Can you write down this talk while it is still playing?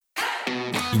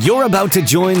You're about to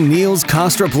join Niels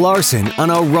Kostrup-Larsen on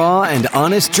a raw and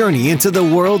honest journey into the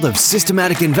world of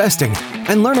systematic investing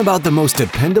and learn about the most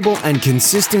dependable and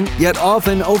consistent yet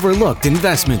often overlooked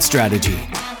investment strategy.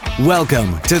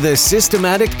 Welcome to the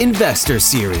Systematic Investor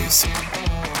Series.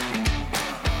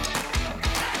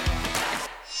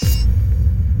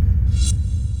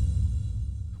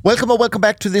 Welcome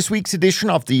back to this week's edition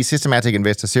of the Systematic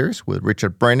Investor Series with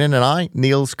Richard Brennan and I,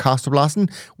 Niels Kostrup-Larsen,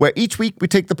 where each week we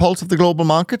take the pulse of the global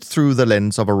market through the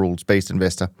lens of a rules-based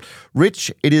investor.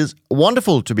 Rich, it is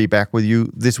wonderful to be back with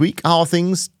you this week. How are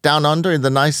things down under in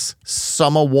the nice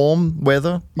summer warm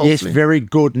weather? Hopefully? Yes, very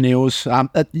good, Niels.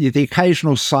 The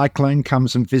occasional cyclone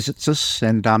comes and visits us,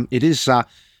 and it is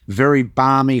very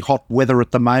balmy, hot weather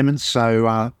at the moment,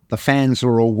 so the fans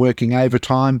are all working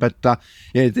overtime, but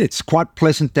it's quite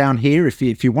pleasant down here.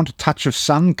 If you want a touch of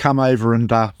sun, come over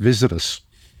and visit us.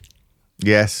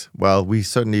 Yes, well, we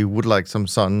certainly would like some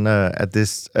sun at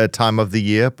this time of the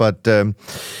year, but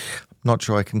not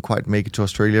sure I can quite make it to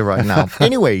Australia right now.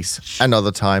 Anyways,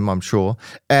 another time, I'm sure.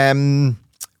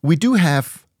 We do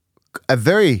have a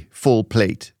very full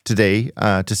plate today,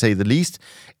 to say the least,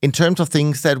 in terms of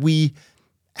things that we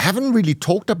haven't really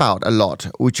talked about a lot,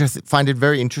 which I find it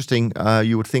very interesting.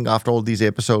 You would think after all these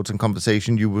episodes and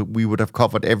conversation, we would have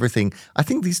covered everything. I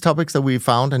think these topics that we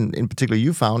found, and in particular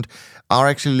you found, are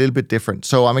actually a little bit different.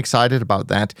 So I'm excited about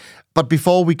that. But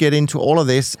before we get into all of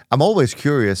this, I'm always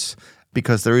curious,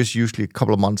 because there is usually a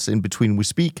couple of months in between we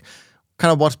speak,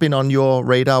 kind of what's been on your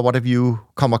radar? What have you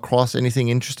come across? Anything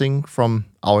interesting from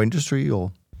our industry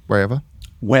or wherever?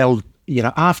 Well,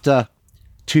 after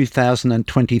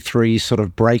 2023 sort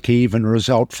of break-even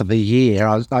result for the year,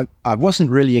 I wasn't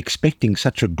really expecting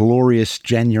such a glorious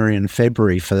January and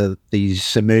February for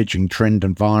these emerging trend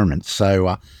environments.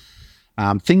 So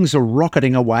things are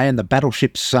rocketing away, and the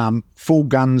battleship's full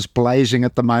guns blazing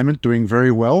at the moment, doing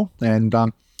very well. And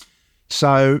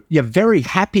so you're very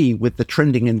happy with the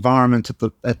trending environment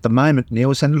at the moment,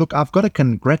 Niels. And look, I've got to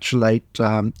congratulate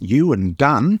you and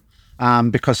Dunn,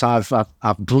 because I've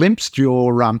glimpsed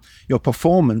your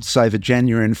performance over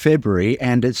January and February,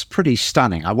 and it's pretty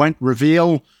stunning. I won't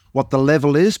reveal what the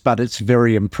level is, but it's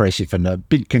very impressive, and a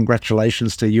big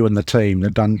congratulations to you and the team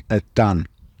at Dunn.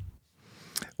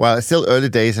 Well, it's still early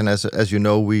days, and as you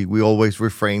know, we always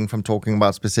refrain from talking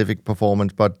about specific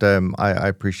performance, but I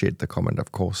appreciate the comment,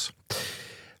 of course.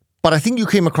 But I think you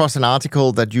came across an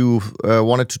article that you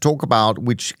wanted to talk about,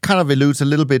 which kind of alludes a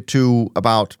little bit to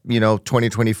about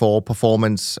 2024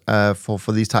 performance for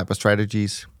these type of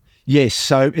strategies. Yes,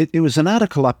 so it was an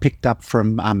article I picked up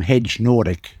from Hedge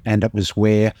Nordic, and it was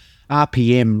where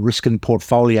RPM, Risk and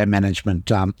Portfolio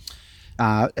Management,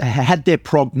 had their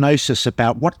prognosis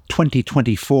about what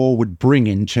 2024 would bring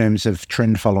in terms of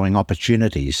trend following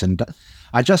opportunities. And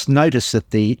I just noticed that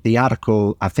the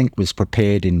article, I think, was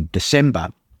prepared in December.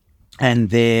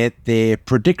 And their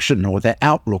prediction or their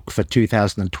outlook for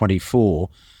 2024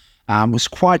 was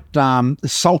quite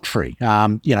sultry,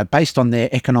 based on their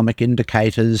economic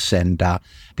indicators and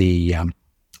the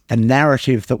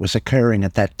narrative that was occurring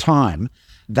at that time.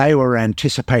 They were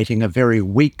anticipating a very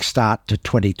weak start to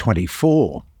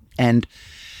 2024. And,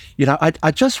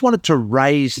 I just wanted to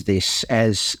raise this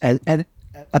as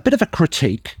a bit of a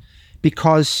critique,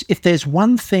 because if there's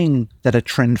one thing that a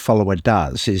trend follower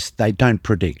does is they don't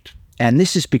predict. And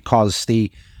this is because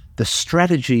the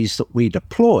strategies that we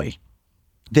deploy,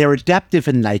 they're adaptive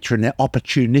in nature and they're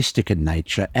opportunistic in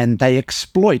nature, and they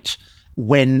exploit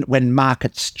when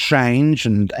markets change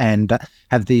and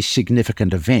have these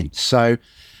significant events. So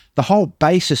the whole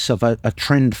basis of a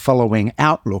trend following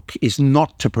outlook is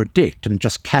not to predict and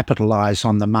just capitalize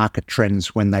on the market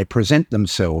trends when they present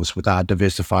themselves with our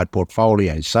diversified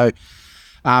portfolios. So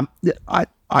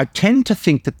I tend to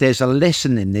think that there's a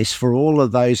lesson in this for all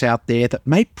of those out there that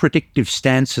make predictive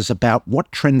stances about what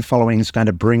trend following is going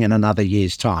to bring in another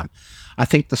year's time. I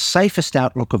think the safest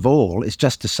outlook of all is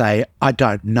just to say, I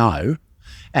don't know,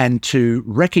 and to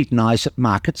recognize that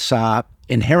markets are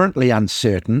inherently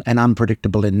uncertain and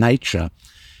unpredictable in nature,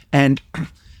 and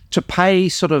to pay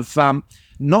sort of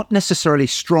not necessarily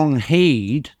strong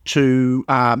heed to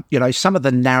some of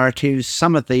the narratives,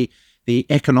 some of the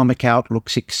economic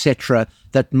outlooks, etc.,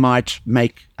 that might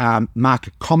make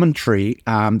market commentary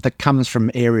that comes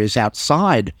from areas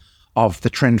outside of the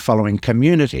trend-following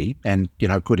community. And,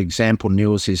 a good example,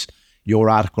 Niels, is your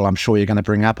article I'm sure you're going to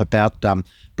bring up about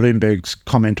Bloomberg's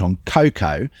comment on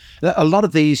cocoa. A lot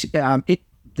of these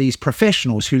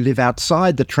professionals who live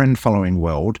outside the trend-following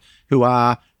world, who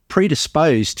are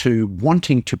predisposed to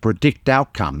wanting to predict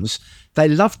outcomes. They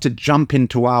love to jump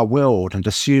into our world and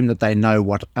assume that they know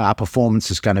what our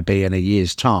performance is going to be in a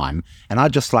year's time. And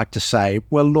I'd just like to say,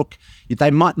 well, look,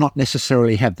 they might not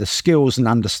necessarily have the skills and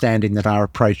understanding that our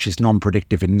approach is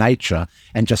non-predictive in nature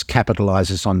and just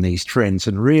capitalizes on these trends.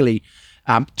 And really,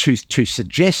 to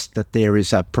suggest that there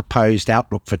is a proposed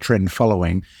outlook for trend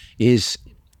following is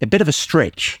a bit of a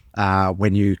stretch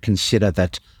when you consider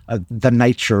that the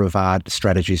nature of our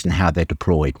strategies and how they're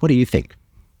deployed. What do you think?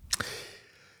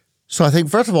 So I think,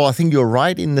 first of all, I think you're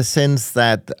right in the sense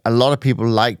that a lot of people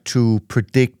like to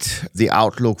predict the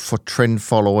outlook for trend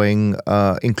following,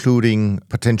 including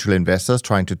potential investors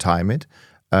trying to time it,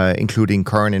 including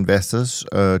current investors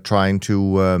trying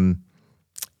to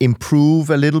improve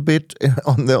a little bit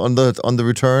on the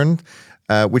return,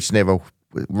 which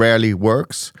rarely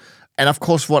works. And of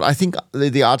course, what I think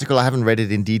the article, I haven't read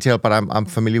it in detail, but I'm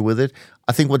familiar with it.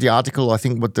 I think what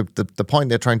the point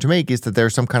they're trying to make is that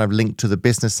there's some kind of link to the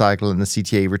business cycle and the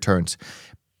CTA returns.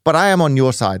 But I am on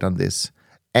your side on this.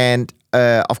 And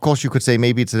of course, you could say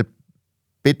maybe it's a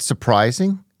bit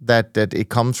surprising that it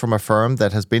comes from a firm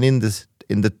that has been in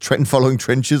the trend following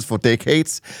trenches for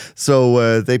decades.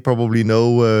 So they probably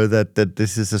know that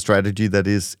this is a strategy that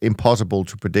is impossible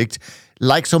to predict.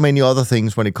 Like so many other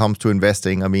things when it comes to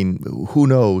investing, I mean, who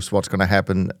knows what's going to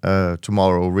happen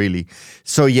tomorrow, really?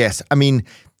 So yes, I mean,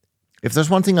 if there's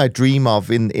one thing I dream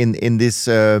of in this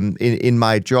in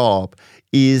my job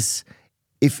is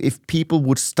if people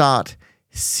would start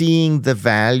seeing the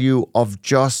value of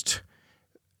just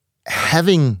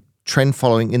having trend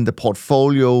following in the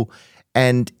portfolio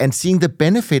and seeing the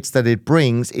benefits that it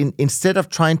brings instead of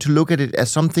trying to look at it as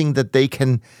something that they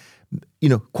can,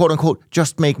 quote unquote,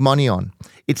 just make money on.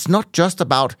 It's not just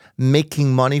about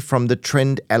making money from the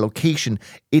trend allocation.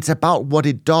 It's about what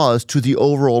it does to the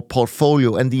overall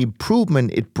portfolio and the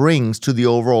improvement it brings to the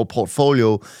overall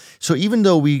portfolio. So even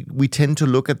though we tend to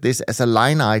look at this as a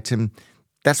line item,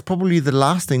 that's probably the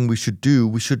last thing we should do.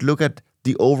 We should look at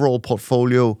the overall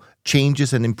portfolio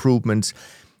changes and improvements.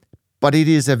 But it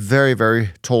is a very, very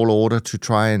tall order to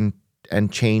try and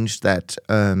change that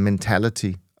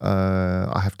mentality,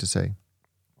 I have to say.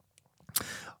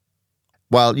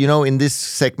 Well, in this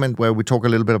segment where we talk a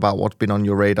little bit about what's been on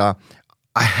your radar,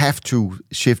 I have to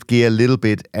shift gear a little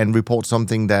bit and report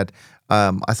something that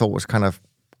I thought was kind of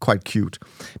quite cute.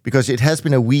 Because it has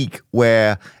been a week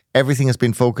where everything has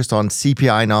been focused on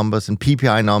CPI numbers and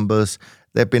PPI numbers.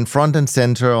 They've been front and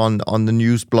center on the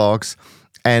news blogs.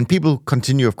 And people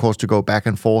continue, of course, to go back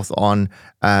and forth on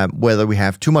whether we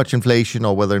have too much inflation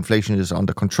or whether inflation is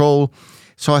under control.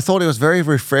 So I thought it was very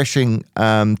refreshing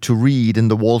to read in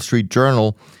the Wall Street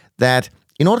Journal that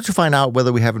in order to find out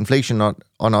whether we have inflation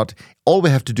or not, all we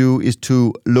have to do is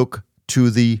to look to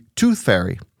the tooth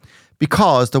fairy.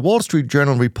 Because the Wall Street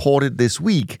Journal reported this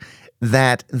week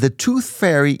that the tooth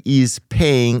fairy is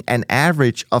paying an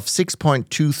average of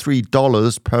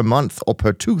 $6.23 per month, or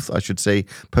per tooth, I should say,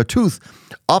 per tooth,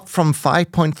 up from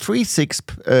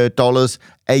 $5.36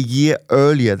 a year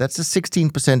earlier. That's a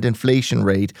 16% inflation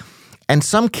rate. And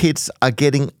some kids are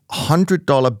getting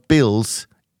 $100 bills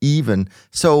even.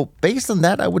 So based on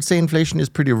that, I would say inflation is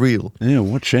pretty real. Yeah,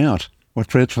 watch out.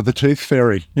 Watch out for the tooth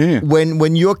fairy. Yeah.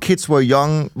 When your kids were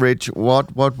young, Rich,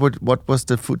 what was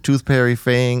the tooth fairy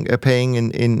paying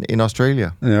in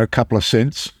Australia? A couple of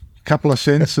cents,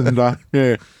 and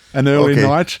an early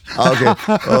night.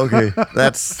 Okay.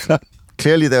 That's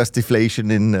clearly there's deflation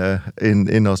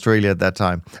in Australia at that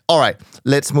time. All right,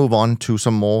 let's move on to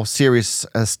some more serious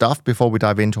stuff before we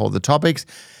dive into all the topics.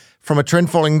 From a trend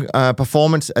following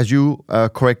performance, as you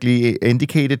correctly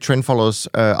indicated, trend followers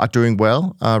are doing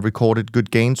well, recorded good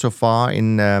gains so far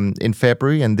in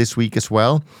February and this week as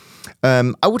well.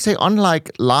 I would say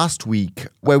unlike last week,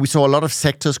 where we saw a lot of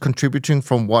sectors contributing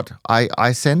from what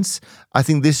I sense, I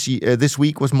think this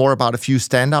week was more about a few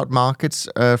standout markets,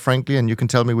 frankly, and you can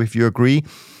tell me if you agree.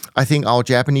 I think our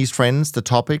Japanese friends, the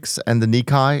Topics and the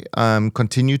Nikkei,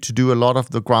 continue to do a lot of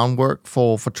the groundwork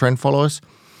for trend followers.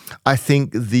 I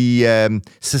think the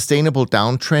sustainable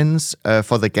downtrends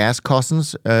for the gas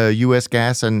cousins, US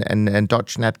gas and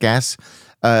Dutch nat gas,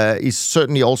 is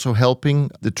certainly also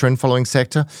helping the trend following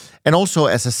sector. And also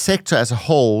as a sector as a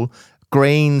whole,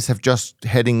 grains have just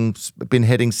been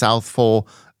heading south for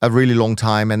a really long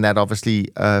time. And that obviously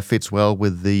fits well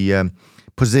with the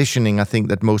positioning, I think,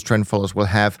 that most trend followers will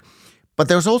have. But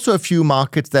there's also a few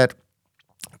markets that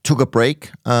took a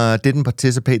break, didn't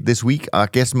participate this week. I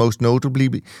guess most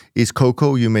notably is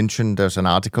cocoa. You mentioned there's an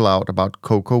article out about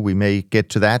cocoa. We may get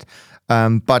to that.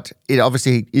 But it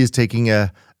obviously is taking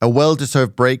a a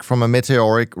well-deserved break from a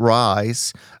meteoric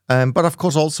rise. But of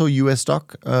course, also U.S.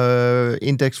 stock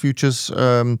index futures,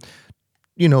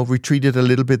 retreated a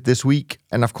little bit this week.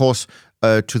 And of course,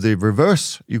 to the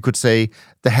reverse, you could say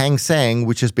the Hang Seng,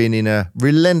 which has been in a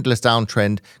relentless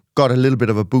downtrend, got a little bit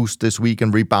of a boost this week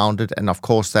and rebounded. And of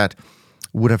course, that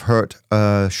would have hurt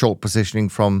short positioning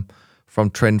from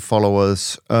trend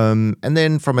followers. And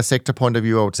then from a sector point of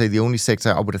view, I would say the only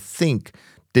sector I would think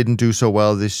didn't do so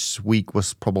well this week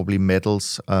was probably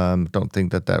metals. Don't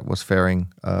think that was faring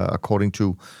according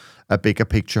to a bigger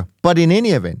picture. But in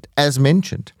any event, as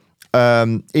mentioned,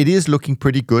 it is looking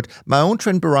pretty good. My own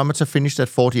trend barometer finished at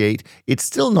 48. It's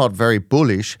still not very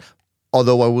bullish,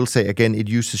 although I will say, again, it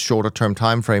uses shorter-term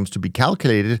timeframes to be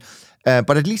calculated,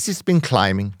 but at least it's been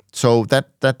climbing. So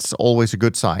that's always a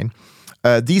good sign.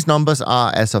 These numbers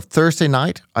are as of Thursday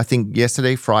night. I think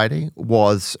yesterday, Friday,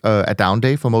 was a down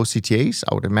day for most CTAs,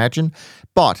 I would imagine.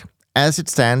 But as it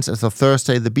stands, as of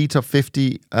Thursday, the BTOP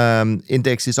 50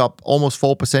 index is up almost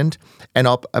 4% and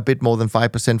up a bit more than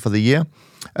 5% for the year.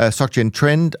 SocGen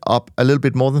Trend up a little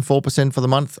bit more than 4% for the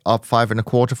month, up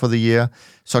 5.25% for the year.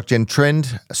 SocGen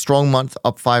Trend, a strong month,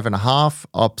 up 5.5%,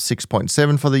 up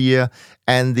 6.7% for the year.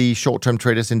 And the short-term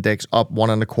traders index up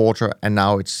 1.25%, and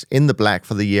now it's in the black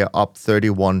for the year, up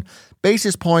 31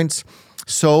 basis points.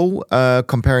 So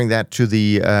comparing that to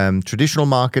the traditional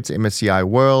markets, MSCI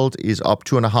World is up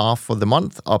 2.5% for the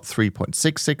month, up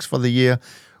 3.66% for the year.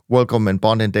 World Government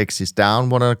Bond Index is down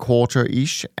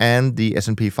 1.25%-ish, and the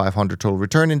S&P 500 Total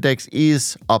Return Index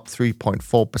is up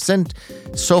 3.4%.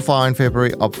 So far in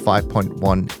February, up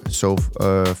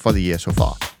 5.1% for the year so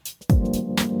far.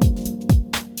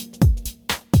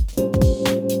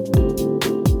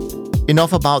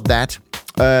 Enough about that.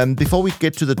 Before we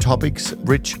get to the topics,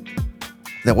 Rich,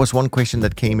 there was one question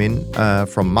that came in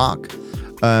from Mark,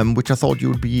 which I thought you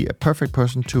would be a perfect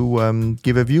person to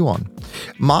give a view on.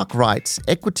 Mark writes,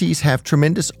 equities have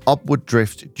tremendous upward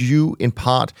drift due in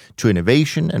part to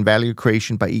innovation and value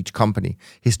creation by each company.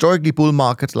 Historically, bull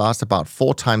markets last about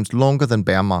 4 times longer than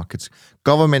bear markets.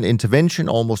 Government intervention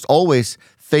almost always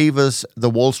favors the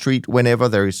Wall Street whenever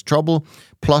there is trouble,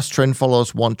 plus trend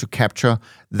followers want to capture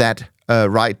that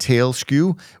right tail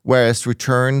skew, whereas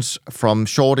returns from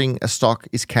shorting a stock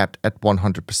is capped at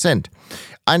 100%.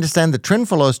 I understand that trend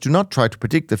followers do not try to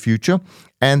predict the future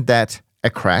and that a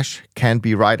crash can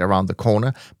be right around the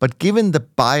corner, but given the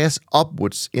bias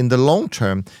upwards in the long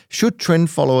term, should trend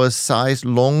followers size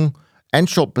long and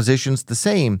short positions the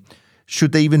same?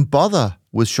 Should they even bother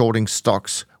with shorting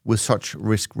stocks with such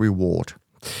risk reward?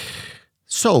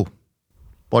 So,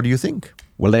 what do you think?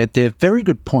 Well, they're very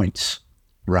good points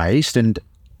raised, and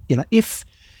if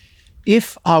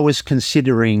I was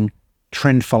considering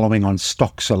trend following on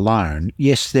stocks alone,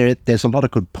 yes, there's a lot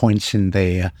of good points in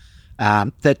there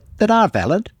that are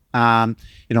valid.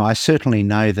 I certainly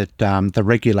know that the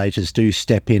regulators do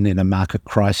step in a market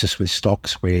crisis with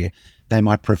stocks where they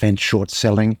might prevent short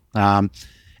selling.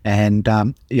 And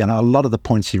a lot of the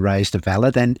points he raised are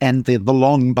valid, and the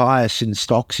long bias in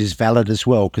stocks is valid as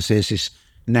well, because there's this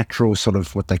natural sort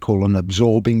of what they call an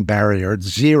absorbing barrier at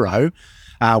zero,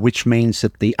 which means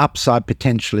that the upside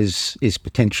potential is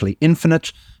potentially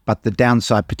infinite, but the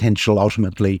downside potential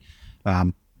ultimately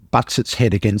butts its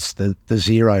head against the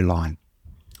zero line.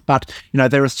 But,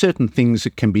 there are certain things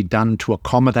that can be done to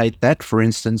accommodate that. For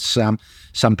instance,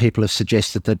 some people have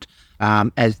suggested that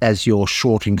as you're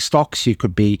shorting stocks, you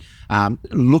could be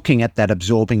looking at that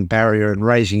absorbing barrier and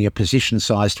raising your position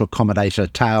size to accommodate a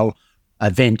tail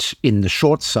event in the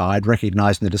short side,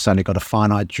 recognizing that it's only got a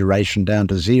finite duration down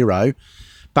to zero.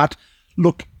 But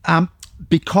look, to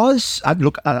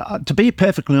be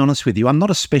perfectly honest with you, I'm not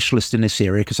a specialist in this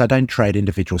area because I don't trade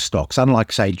individual stocks.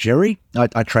 Unlike, say, Jerry,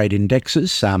 I trade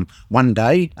indexes. One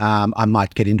day, I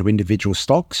might get into individual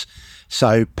stocks.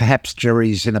 So perhaps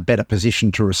Jerry's in a better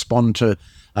position to respond to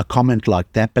a comment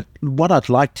like that. But what I'd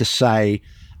like to say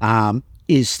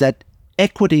is that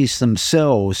equities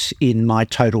themselves in my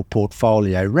total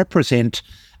portfolio represent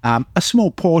a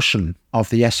small portion of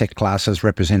the asset classes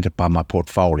represented by my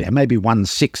portfolio, maybe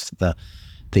 1/6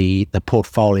 the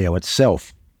portfolio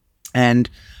itself. And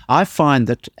I find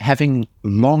that having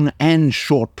long and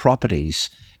short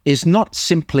properties is not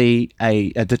simply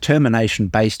a determination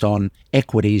based on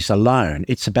equities alone.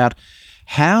 It's about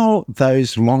how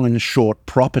those long and short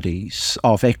properties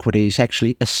of equities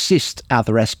actually assist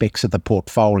other aspects of the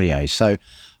portfolio. So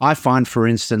I find, for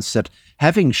instance, that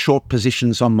having short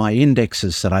positions on my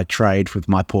indexes that I trade with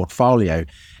my portfolio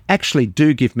actually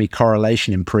do give me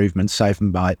correlation improvements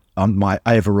on my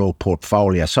overall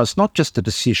portfolio. So it's not just a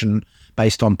decision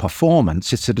based on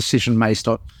performance, it's a decision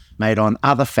made on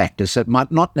other factors that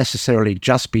might not necessarily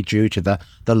just be due to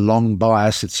the long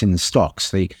bias that's in the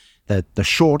stocks. The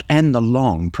short and the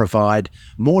long provide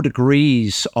more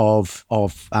degrees of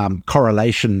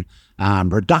correlation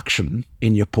reduction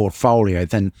in your portfolio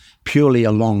than purely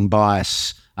a long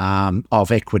bias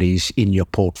of equities in your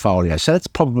portfolio. So that's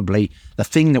probably the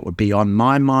thing that would be on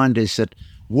my mind, is that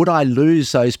would I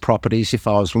lose those properties if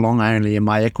I was long only in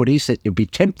my equities? It would be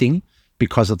tempting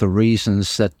because of the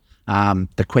reasons that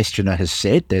the questioner has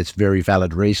said. There's very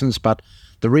valid reasons, but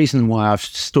the reason why I've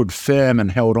stood firm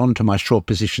and held on to my short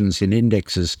positions in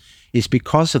indexes is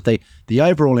because of the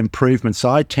overall improvements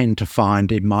I tend to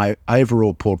find in my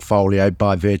overall portfolio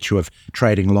by virtue of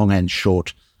trading long and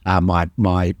short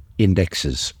my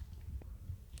indexes.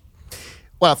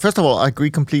 Well, first of all, I agree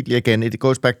completely. Again, it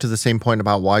goes back to the same point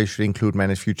about why you should include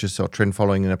managed futures or trend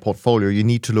following in a portfolio. You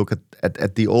need to look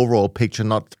at the overall picture,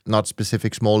 not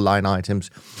specific small line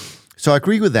items. So I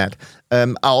agree with that.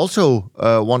 I also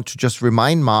want to just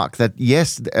remind Mark that,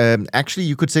 yes, actually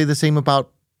you could say the same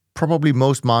about probably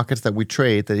most markets that we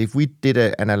trade, that if we did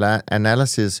an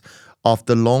analysis of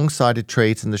the long-sided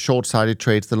trades and the short-sided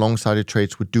trades, the long-sided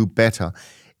trades would do better.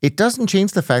 It doesn't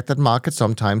change the fact that markets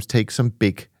sometimes take some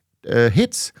big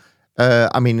hits.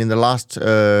 In the last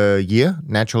year,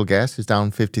 natural gas is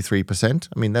down 53%.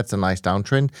 I mean, that's a nice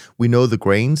downtrend. We know the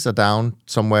grains are down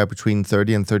somewhere between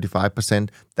 30 and 35%.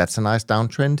 That's a nice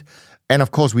downtrend. And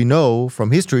of course, we know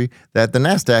from history that the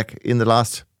NASDAQ in the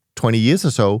last 20 years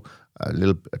or so,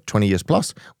 20 years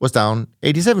plus, was down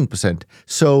 87%.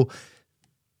 So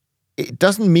it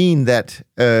doesn't mean that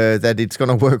it's going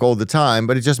to work all the time,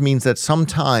 but it just means that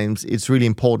sometimes it's really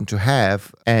important to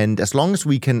have. And as long as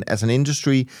we can, as an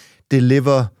industry,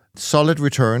 deliver solid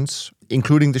returns,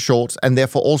 including the shorts, and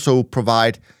therefore also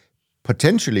provide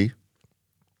potentially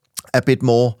a bit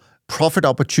more profit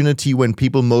opportunity when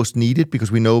people most need it,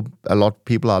 because we know a lot of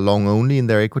people are long only in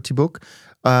their equity book,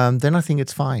 then I think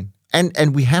it's fine.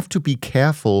 And we have to be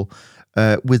careful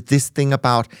with this thing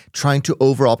about trying to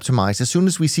over-optimize. As soon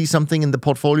as we see something in the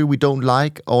portfolio we don't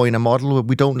like, or in a model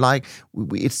we don't like,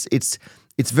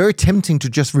 it's very tempting to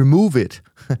just remove it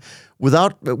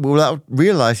without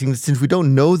realizing that since we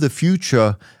don't know the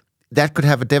future, that could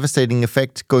have a devastating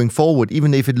effect going forward,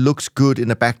 even if it looks good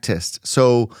in a back test.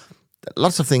 So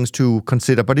lots of things to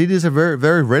consider, but it is a very,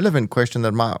 very relevant question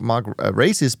that Mark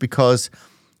raises, because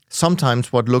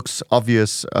sometimes what looks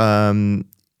obvious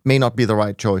may not be the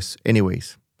right choice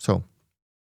anyways. So,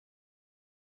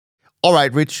 all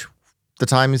right, Rich, the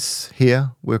time is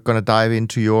here. We're going to dive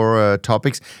into your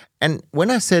topics. And when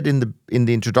I said in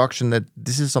the introduction that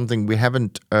this is something we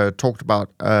haven't talked about,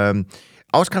 I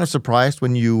was kind of surprised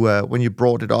when you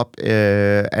brought it up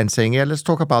and saying, yeah, let's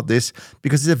talk about this,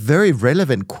 because it's a very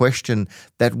relevant question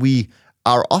that we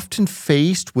are often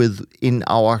faced with in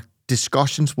our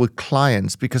discussions with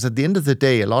clients, because at the end of the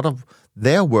day, a lot of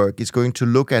their work is going to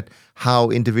look at how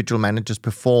individual managers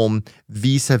perform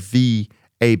vis-a-vis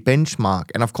a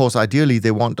benchmark. And of course, ideally,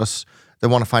 they want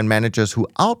to find managers who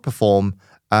outperform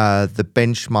the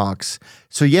benchmarks.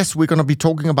 So yes, we're going to be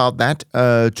talking about that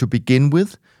to begin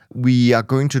with. We are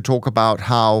going to talk about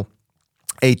how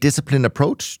a disciplined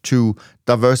approach to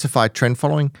diversified trend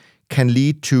following can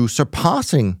lead to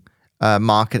surpassing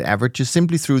market averages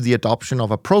simply through the adoption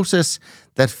of a process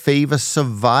that favors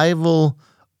survival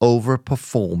over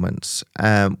performance.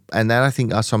 And that, I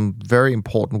think, are some very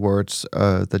important words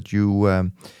that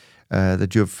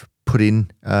you've put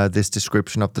in this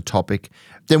description of the topic.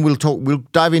 Then we'll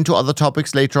dive into other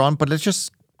topics later on, but let's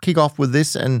just kick off with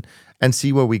this and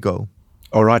see where we go.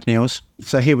 All right, Niels.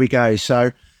 So here we go.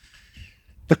 So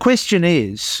the question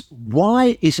is,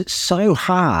 why is it so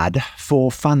hard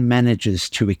for fund managers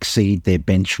to exceed their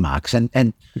benchmarks?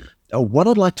 And what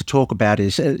I'd like to talk about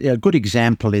is a good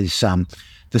example is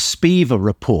the SPIVA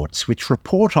reports, which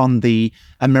report on the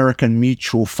American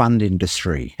mutual fund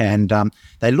industry. And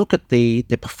they look at the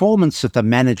performance of the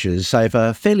managers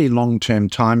over fairly long-term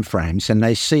timeframes, and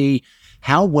they see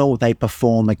how well they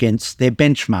perform against their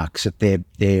benchmarks that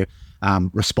they're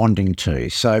responding to.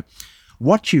 So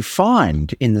what you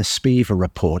find in the SPIVA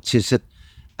reports is that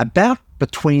about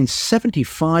between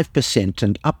 75%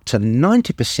 and up to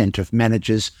 90% of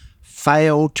managers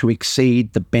fail to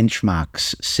exceed the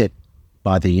benchmarks set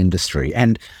by the industry.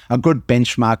 And a good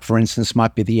benchmark, for instance,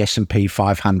 might be the S&P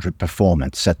 500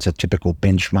 performance. That's a typical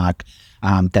benchmark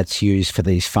that's used for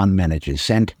these fund managers.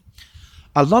 And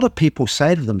a lot of people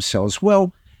say to themselves,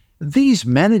 well, these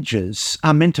managers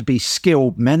are meant to be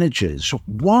skilled managers.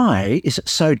 Why is it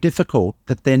so difficult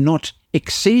that they're not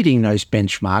exceeding those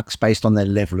benchmarks based on their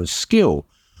level of skill?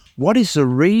 What is the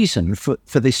reason for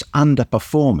this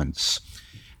underperformance?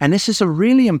 And this is a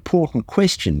really important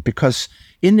question, because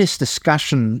in this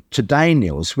discussion today,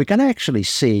 Niels, we're going to actually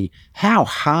see how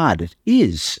hard it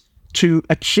is to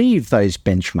achieve those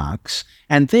benchmarks,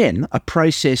 and then a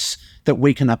process that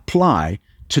we can apply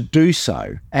to do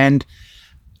so. And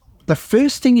the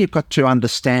first thing you've got to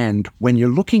understand when you're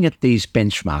looking at these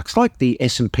benchmarks, like the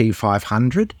S&P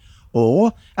 500,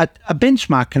 or a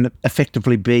benchmark can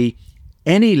effectively be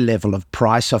any level of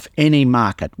price of any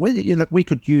market. We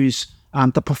could use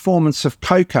the performance of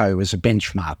cocoa as a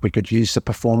benchmark. We could use the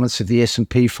performance of the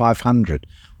S&P 500,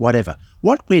 whatever.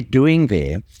 What we're doing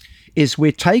there is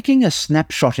we're taking a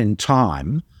snapshot in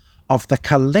time of the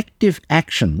collective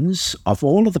actions of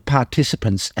all of the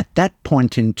participants at that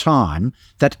point in time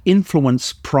that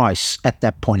influence price at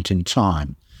that point in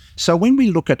time. So when we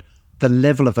look at the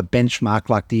level of a benchmark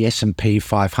like the S&P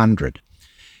 500,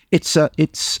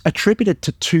 it's attributed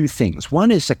to two things.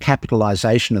 One is the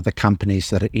capitalization of the companies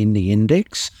that are in the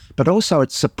index, but also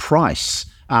it's the price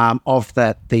of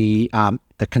the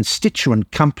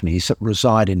constituent companies that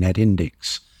reside in that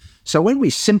index. So when we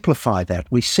simplify that,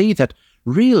 we see that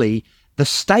really the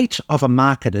state of a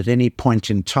market at any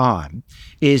point in time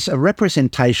is a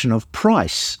representation of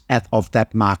price of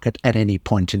that market at any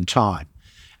point in time.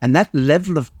 And that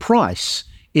level of price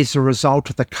is a result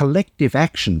of the collective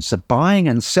actions, the buying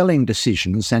and selling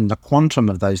decisions and the quantum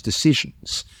of those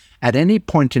decisions at any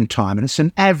point in time. And it's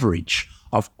an average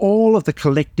of all of the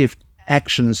collective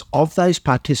actions of those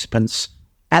participants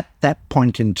at that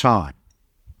point in time.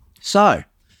 So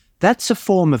that's a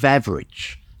form of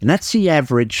average. And that's the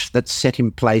average that's set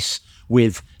in place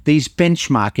with these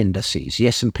benchmark indices, the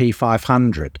S&P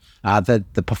 500,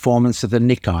 the performance of the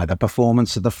Nikkei, the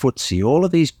performance of the FTSE, all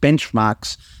of these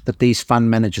benchmarks that these fund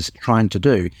managers are trying to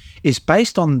do is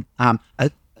based on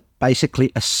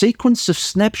basically a sequence of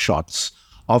snapshots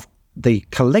of the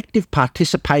collective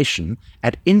participation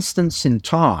at instants in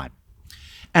time.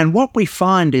 And what we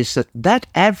find is that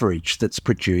average that's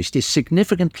produced is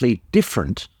significantly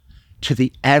different to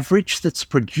the average that's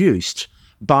produced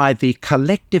by the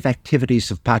collective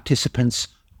activities of participants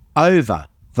over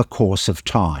the course of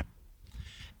time.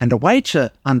 And a way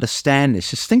to understand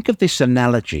this is think of this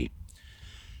analogy.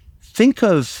 Think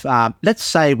of, let's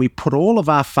say we put all of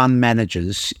our fund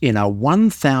managers in a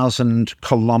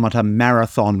 1,000-kilometre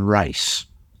marathon race,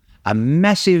 a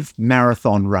massive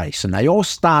marathon race. And they all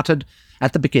started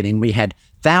at the beginning. We had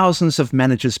thousands of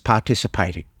managers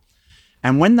participating.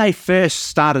 And when they first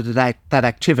started that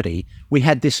activity, we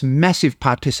had this massive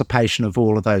participation of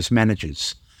all of those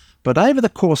managers. But over the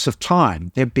course of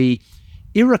time, there'd be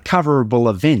irrecoverable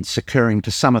events occurring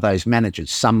to some of those managers.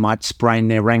 Some might sprain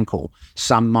their ankle,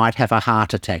 some might have a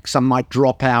heart attack, some might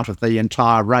drop out of the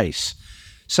entire race.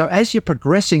 So as you're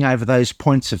progressing over those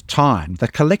points of time, the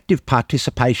collective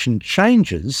participation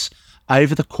changes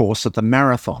over the course of the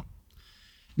marathon.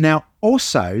 Now,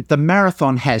 also, the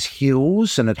marathon has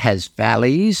hills and it has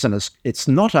valleys, and it's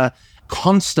not a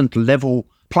constant level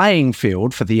playing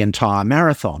field for the entire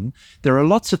marathon. There are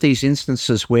lots of these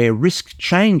instances where risk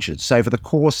changes over the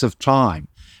course of time.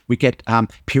 We get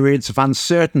periods of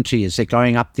uncertainty as they're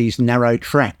going up these narrow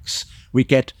tracks. We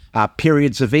get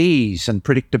periods of ease and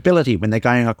predictability when they're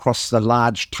going across the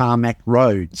large tarmac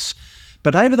roads.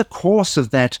 But over the course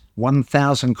of that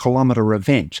 1,000-kilometre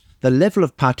event, the level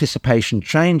of participation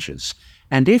changes.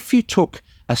 And if you took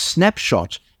a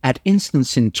snapshot at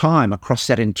instants in time across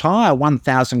that entire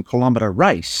 1,000-kilometre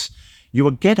race, you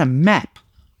would get a map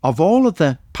of all of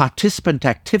the participant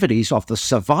activities of the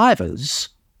survivors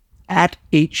at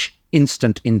each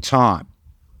instant in time.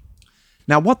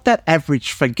 Now, what that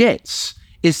average forgets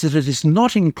is that it is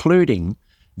not including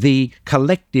the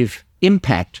collective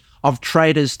impact of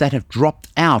traders that have dropped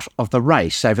out of the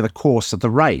race over the course of the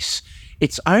race.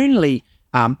 It's only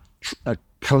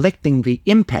collecting the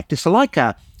impact. It's like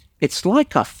a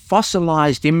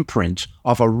fossilized imprint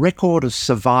of a record of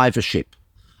survivorship,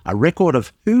 a record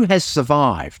of who has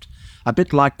survived, a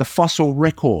bit like the fossil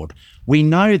record. We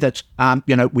know that,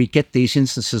 we get these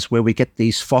instances where we get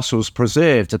these fossils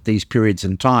preserved at these periods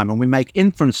in time, and we make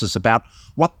inferences about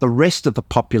what the rest of the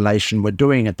population were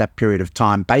doing at that period of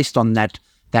time based on that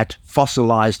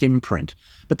fossilized imprint.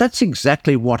 But that's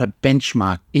exactly what a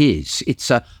benchmark is.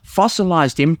 It's a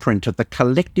fossilized imprint of the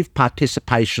collective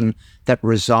participation that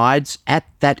resides at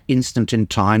that instant in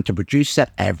time to produce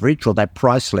that average or that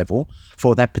price level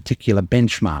for that particular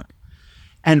benchmark.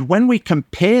 And when we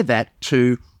compare that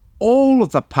to all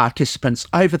of the participants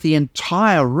over the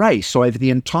entire race or over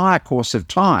the entire course of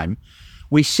time,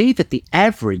 we see that the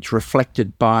average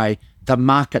reflected by the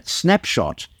market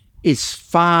snapshot is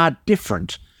far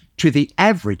different to the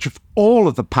average of all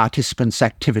of the participants'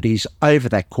 activities over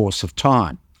that course of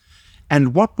time.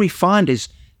 And what we find is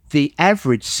the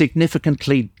average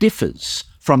significantly differs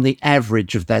from the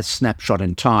average of that snapshot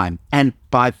in time. And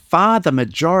by far the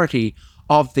majority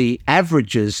of the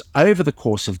averages over the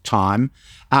course of time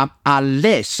are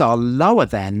lower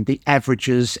than the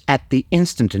averages at the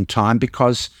instant in time,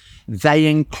 because they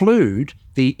include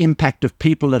the impact of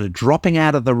people that are dropping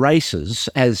out of the races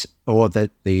or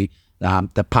the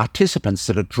participants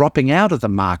that are dropping out of the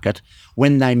market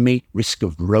when they meet risk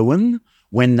of ruin,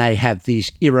 when they have these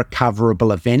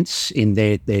irrecoverable events in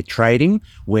their trading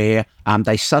where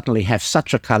they suddenly have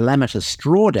such a calamitous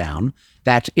drawdown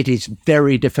that it is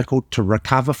very difficult to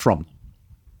recover from.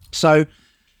 So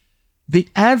the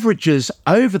averages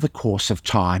over the course of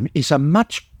time is a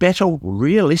much better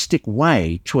realistic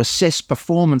way to assess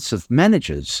performance of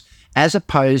managers as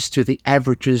opposed to the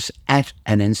averages at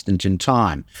an instant in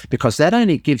time, because that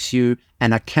only gives you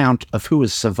an account of who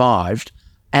has survived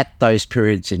at those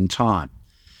periods in time.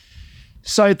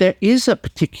 So there is a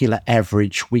particular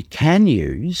average we can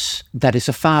use that is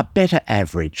a far better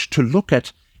average to look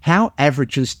at how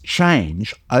averages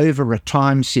change over a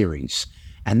time series,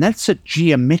 and that's a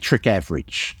geometric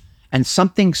average. And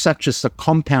something such as the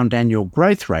compound annual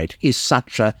growth rate is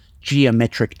such a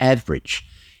geometric average.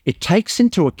 It takes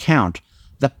into account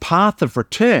the path of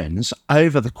returns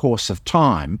over the course of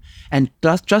time and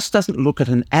just doesn't look at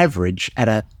an average at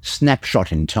a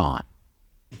snapshot in time.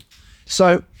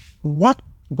 So what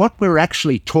we're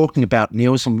actually talking about,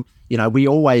 Niels, and we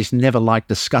always never like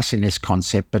discussing this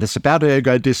concept, but it's about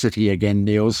ergodicity again,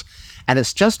 Niels, and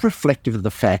it's just reflective of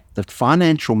the fact that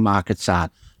financial markets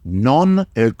are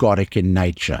non-ergodic in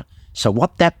nature. So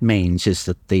what that means is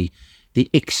that the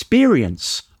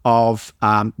experience of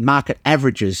market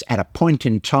averages at a point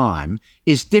in time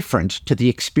is different to the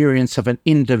experience of an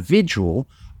individual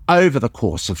over the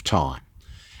course of time.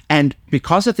 And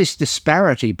because of this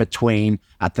disparity between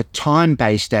the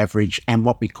time-based average and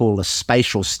what we call the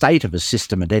spatial state of a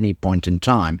system at any point in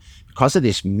time, because of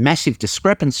this massive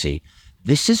discrepancy,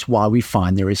 this is why we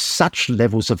find there is such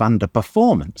levels of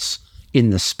underperformance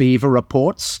in the SPIVA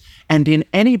reports and in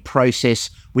any process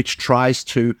which tries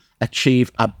to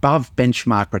achieve above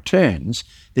benchmark returns.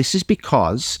 This is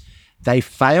because they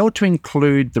fail to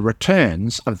include the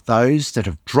returns of those that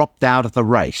have dropped out of the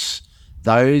race,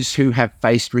 those who have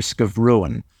faced risk of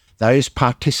ruin, those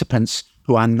participants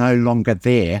who are no longer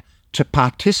there to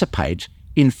participate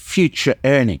in future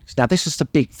earnings. Now, this is the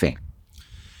big thing.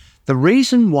 The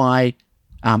reason why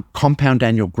compound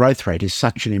annual growth rate is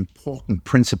such an important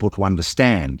principle to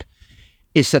understand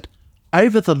is that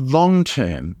over the long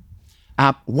term,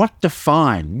 what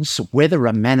defines whether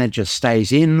a manager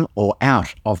stays in or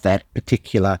out of that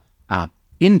particular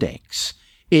index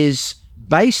is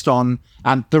based on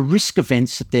the risk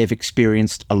events that they've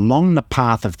experienced along the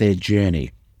path of their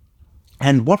journey.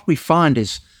 And what we find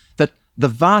is that the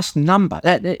vast number,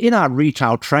 in our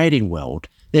retail trading world,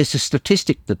 there's a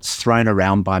statistic that's thrown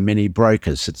around by many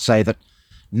brokers that say that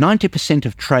 90%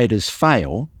 of traders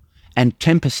fail and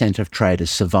 10% of traders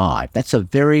survive. That's a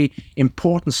very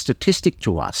important statistic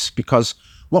to us, because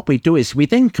what we do is we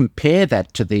then compare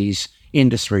that to these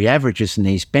industry averages and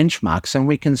these benchmarks, and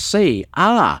we can see,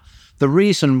 the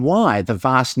reason why the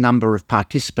vast number of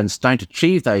participants don't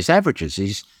achieve those averages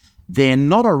is they're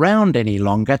not around any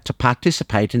longer to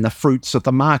participate in the fruits of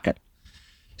the market.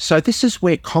 So this is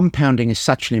where compounding is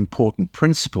such an important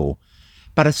principle,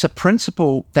 but it's a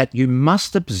principle that you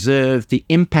must observe the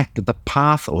impact of the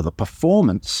path or the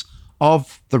performance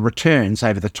of the returns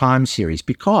over the time series,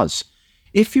 because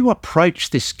if you approach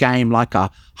this game like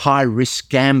a high-risk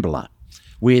gambler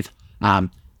with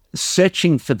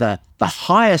searching for the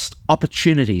highest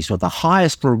opportunities or the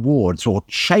highest rewards or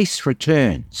chase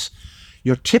returns,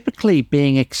 you're typically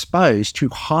being exposed to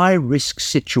high-risk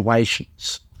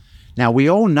situations. Now, we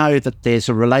all know that there's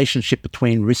a relationship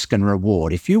between risk and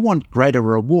reward. If you want greater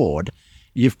reward,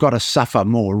 you've got to suffer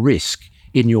more risk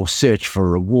in your search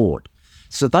for reward.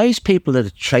 So those people that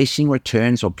are chasing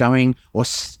returns or going or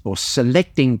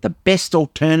selecting the best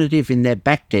alternative in their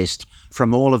backtest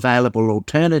from all available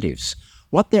alternatives,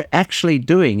 what they're actually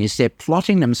doing is they're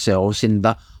plotting themselves in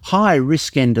the high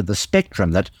risk end of the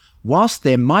spectrum, that whilst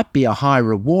there might be a high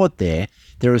reward there,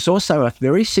 there is also a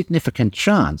very significant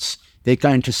chance they're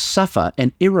going to suffer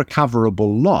an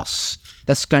irrecoverable loss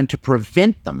that's going to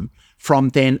prevent them from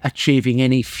then achieving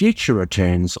any future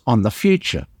returns on the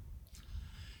future.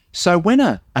 So when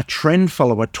a trend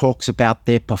follower talks about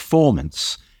their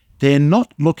performance, they're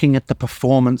not looking at the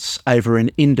performance over an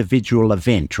individual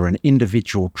event or an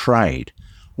individual trade.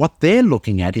 What they're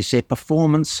looking at is their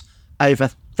performance over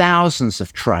thousands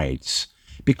of trades,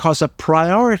 because a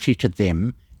priority to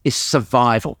them is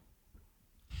survival.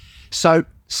 So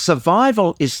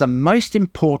survival is the most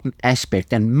important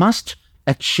aspect and must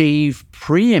achieve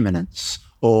preeminence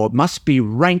or must be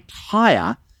ranked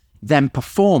higher than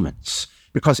performance.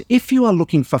 Because if you are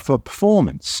looking for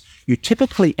performance, you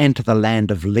typically enter the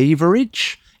land of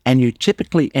leverage and you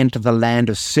typically enter the land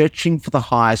of searching for the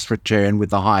highest return with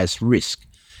the highest risk.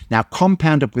 Now,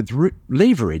 compounded with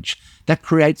leverage, that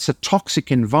creates a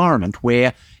toxic environment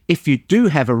where if you do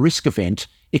have a risk event,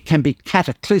 it can be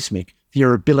cataclysmic for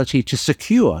your ability to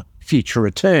secure future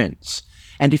returns.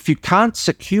 And if you can't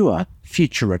secure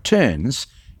future returns,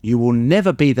 you will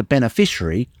never be the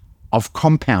beneficiary of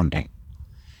compounding.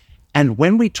 And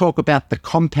when we talk about the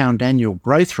compound annual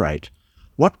growth rate,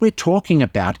 what we're talking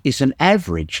about is an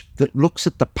average that looks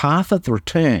at the path of the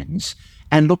returns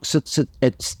and looks at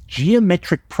its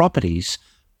geometric properties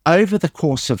over the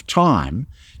course of time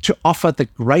to offer the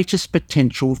greatest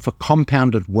potential for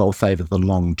compounded wealth over the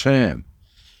long term.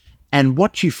 And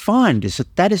what you find is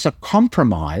that is a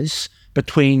compromise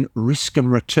between risk and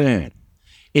return.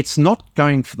 It's not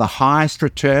going for the highest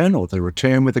return or the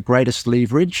return with the greatest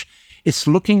leverage. It's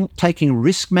taking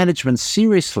risk management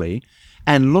seriously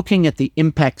and looking at the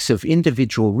impacts of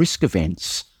individual risk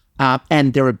events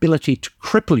and their ability to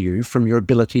cripple you from your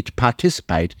ability to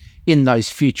participate in those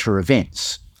future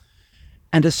events.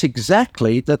 And it's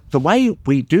exactly that the way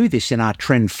we do this in our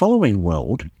trend following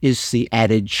world is the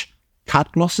adage,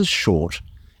 cut losses short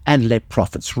and let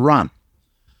profits run.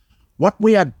 What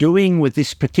we are doing with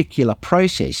this particular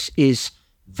process is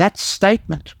that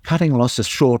statement, cutting losses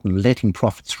short and letting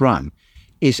profits run,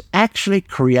 is actually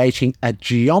creating a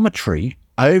geometry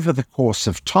over the course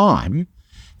of time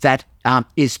that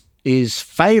is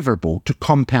favourable to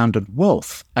compounded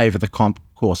wealth over the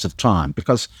course of time.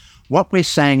 Because what we're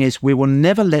saying is we will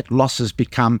never let losses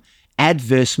become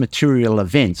adverse material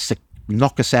events that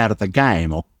knock us out of the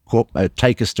game or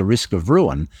take us to risk of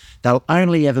ruin. They'll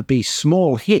only ever be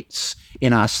small hits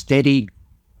in our steady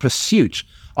pursuit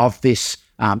of this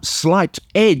slight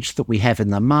edge that we have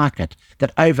in the market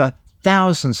that over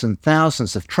thousands and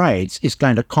thousands of trades is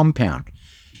going to compound.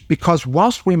 Because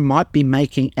whilst we might be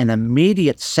making an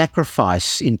immediate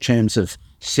sacrifice in terms of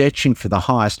searching for the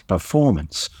highest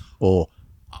performance or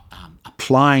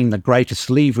applying the greatest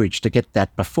leverage to get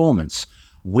that performance,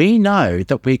 we know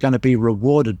that we're going to be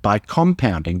rewarded by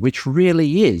compounding, which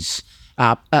really is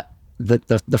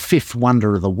the fifth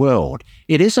wonder of the world.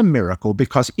 It is a miracle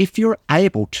because if you're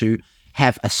able to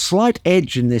have a slight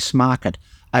edge in this market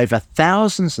over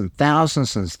thousands and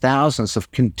thousands and thousands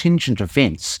of contingent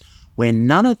events where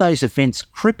none of those events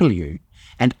cripple you,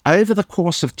 and over the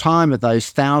course of time of those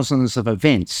thousands of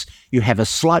events, you have a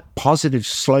slight positive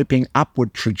sloping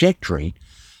upward trajectory,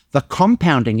 the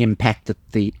compounding impact at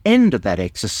the end of that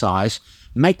exercise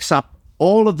makes up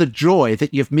all of the joy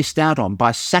that you've missed out on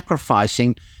by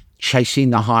sacrificing chasing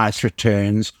the highest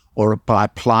returns or by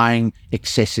applying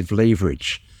excessive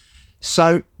leverage.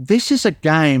 So this is a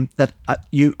game that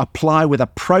you apply with a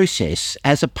process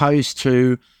as opposed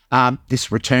to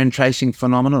this return chasing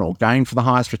phenomenon or going for the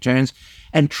highest returns.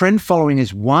 And trend following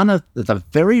is one of the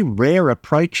very rare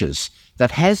approaches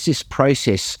that has this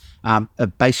process.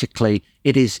 Basically,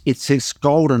 it's this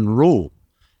golden rule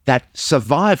that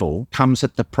survival comes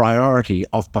at the priority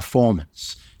of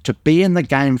performance. To be in the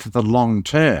game for the long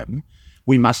term,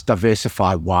 we must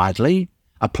diversify widely,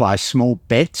 apply small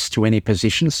bets to any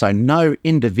position so no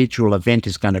individual event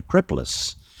is going to cripple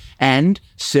us, and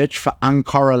search for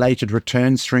uncorrelated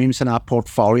return streams in our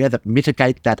portfolio that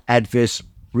mitigate that adverse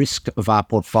risk of our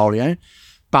portfolio,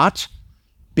 but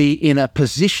be in a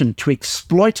position to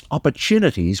exploit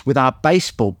opportunities with our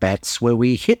baseball bats where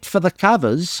we hit for the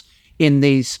covers in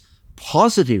these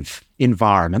positive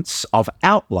environments of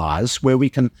outliers where we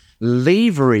can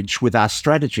leverage with our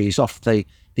strategies off the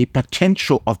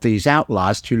potential of these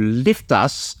outliers to lift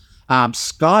us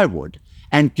skyward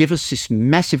and give us this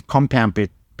massive compound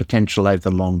potential over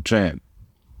the long term.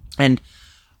 And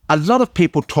a lot of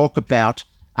people talk about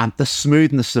the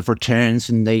smoothness of returns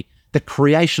and the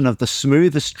creation of the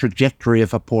smoothest trajectory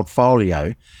of a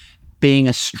portfolio being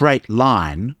a straight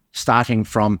line, starting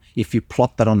from, if you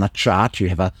plot that on the chart, you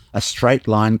have a straight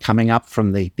line coming up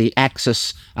from the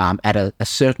axis at a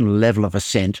certain level of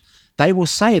ascent. They will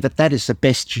say that that is the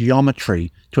best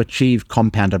geometry to achieve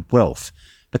compounded wealth.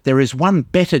 But there is one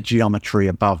better geometry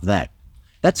above that.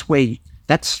 That's where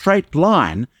that straight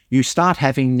line, you start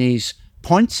having these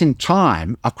points in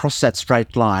time across that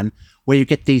straight line where you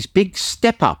get these big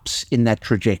step-ups in that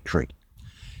trajectory.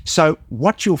 So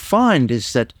what you'll find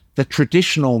is that the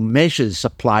traditional measures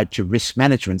applied to risk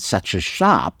management, such as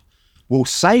Sharpe, will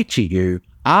say to you,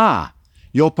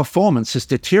 your performance has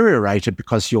deteriorated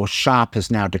because your Sharpe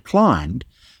has now declined,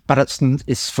 but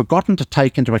it's forgotten to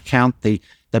take into account the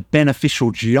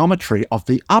beneficial geometry of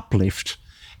the uplift.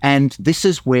 And this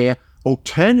is where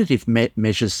alternative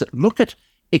measures that look at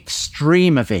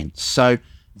extreme events. So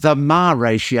the MAR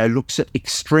ratio looks at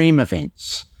extreme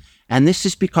events. And this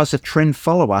is because a trend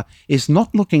follower is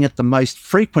not looking at the most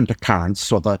frequent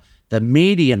occurrence or the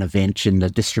median event in the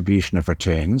distribution of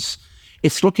returns.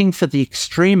 It's looking for the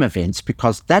extreme events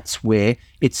because that's where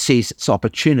it sees its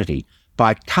opportunity.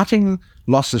 By cutting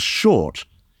losses short,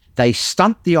 they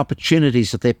stunt the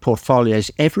opportunities that their portfolios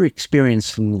ever experience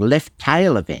from left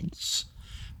tail events,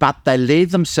 but they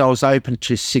leave themselves open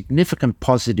to significant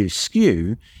positive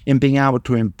skew in being able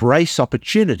to embrace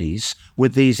opportunities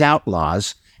with these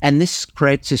outliers. And this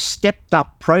creates a stepped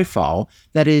up profile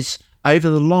that is, over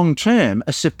the long term,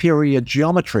 a superior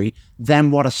geometry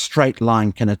than what a straight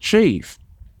line can achieve.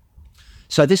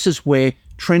 So this is where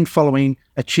trend following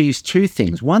achieves two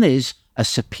things. One is a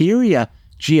superior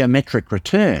geometric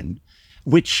return,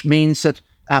 which means that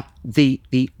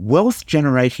the wealth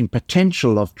generating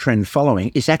potential of trend following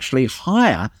is actually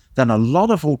higher than a lot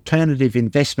of alternative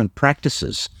investment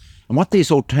practices. And what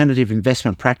these alternative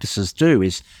investment practices do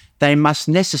is they must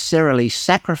necessarily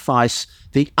sacrifice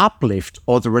the uplift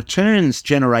or the returns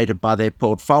generated by their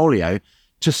portfolio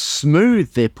to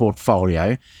smooth their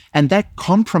portfolio, and that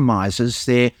compromises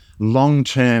their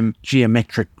long-term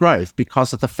geometric growth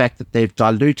because of the fact that they've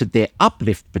diluted their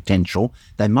uplift potential.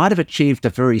 They might have achieved a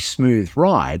very smooth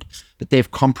ride, but they've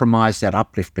compromised that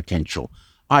uplift potential.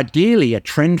 Ideally, a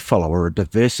trend follower, a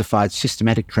diversified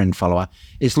systematic trend follower,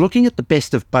 is looking at the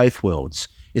best of both worlds.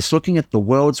 It's looking at the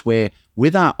worlds where,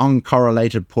 with our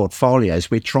uncorrelated portfolios,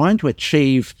 we're trying to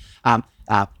achieve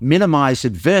minimize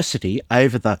adversity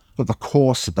over the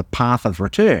course of the path of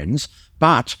returns,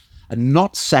 but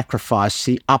not sacrifice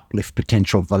the uplift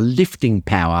potential, the lifting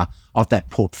power of that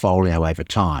portfolio over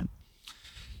time.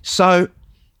 So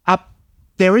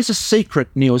there is a secret,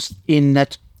 Niels, in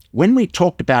that when we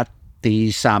talked about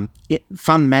these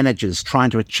fund managers trying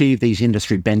to achieve these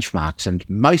industry benchmarks, and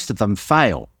most of them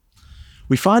fail,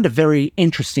 we find a very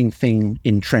interesting thing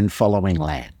in trend following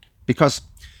land. Because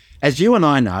as you and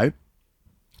I know,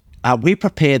 we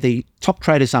prepare the Top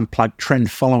Traders Unplugged Trend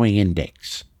Following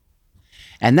Index.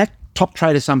 And that Top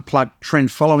Traders Unplugged Trend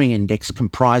Following Index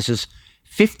comprises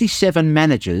 57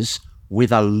 managers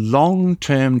with a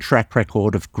long-term track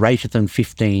record of greater than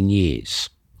 15 years.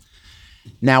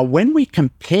 Now, when we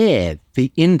compare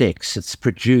the index that's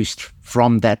produced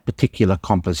from that particular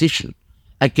composition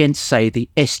against, say, the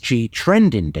SG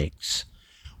Trend Index,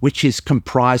 which is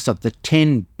comprised of the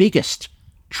 10 biggest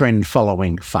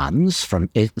trend-following funds from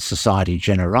Societe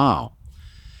Generale,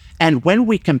 and when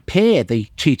we compare the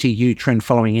TTU Trend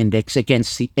Following Index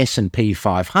against the S&P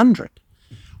 500,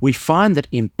 we find that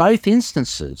in both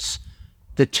instances,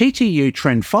 the TTU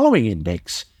Trend Following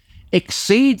Index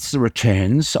exceeds the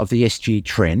returns of the SG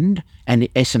Trend and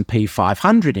the S&P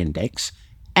 500 Index,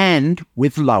 and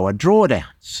with lower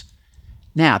drawdowns.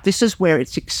 Now, this is where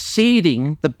it's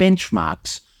exceeding the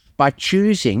benchmarks by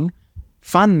choosing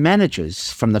fund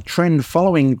managers from the trend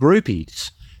following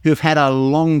groupies who've had a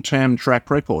long-term track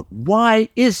record. Why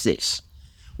is this?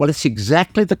 Well, it's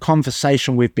exactly the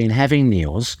conversation we've been having,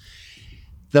 Niels.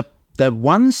 The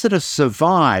ones that have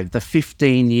survived the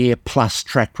 15-year plus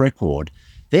track record,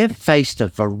 they've faced a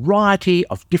variety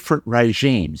of different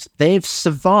regimes. They've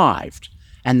survived,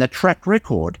 and the track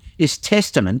record is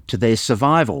testament to their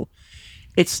survival.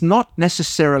 It's not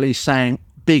necessarily saying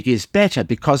big is better,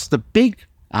 because the big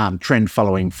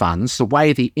trend-following funds, the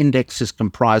way the index is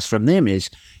comprised from them is,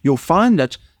 you'll find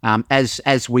that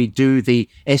as we do the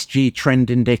SG Trend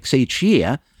Index each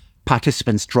year,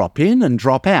 participants drop in and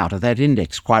drop out of that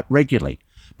index quite regularly.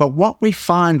 But what we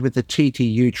find with the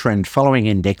TTU Trend Following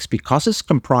Index, because it's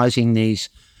comprising these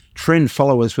trend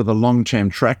followers with a long-term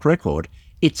track record,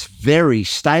 it's very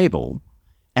stable,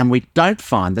 and we don't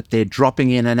find that they're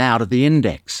dropping in and out of the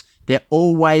index. They're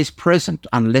always present,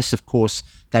 unless, of course,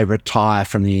 they retire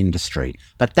from the industry.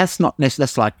 But that's not necessarily,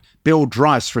 that's like Bill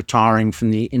Drice retiring from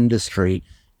the industry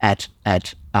at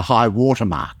a high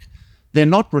watermark. They're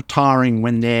not retiring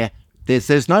when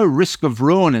there's no risk of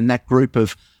ruin in that group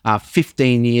of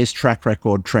 15 years track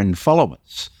record trend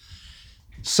followers.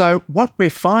 So what we're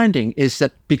finding is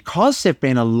that because they've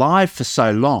been alive for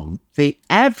so long, the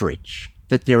average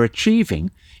that they're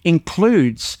achieving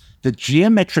includes the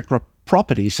geometric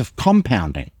properties of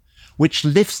compounding, which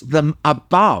lifts them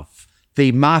above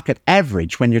the market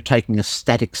average when you're taking a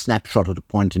static snapshot at a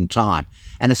point in time.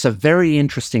 And it's a very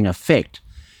interesting effect.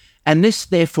 And this,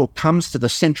 therefore, comes to the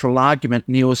central argument,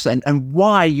 Niels, and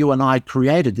why you and I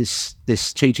created this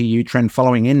TTU trend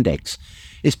following index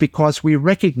is because we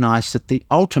recognize that the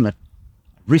ultimate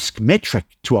risk metric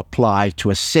to apply to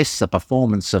assess the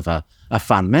performance of a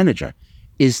fund manager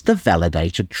is the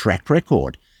validated track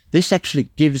record. This actually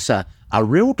gives a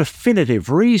real definitive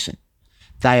reason.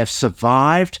 They have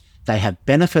survived, they have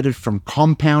benefited from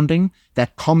compounding,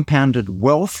 that compounded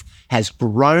wealth has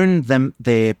grown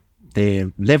their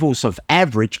levels of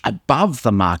average above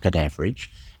the market average,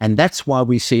 and that's why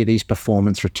we see these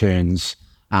performance returns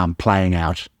playing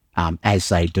out as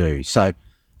they do. So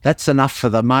that's enough for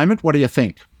the moment. What do you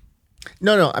think?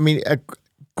 No, I mean, a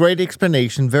great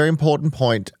explanation, very important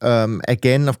point.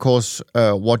 Again, of course,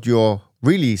 what you're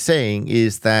really saying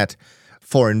is that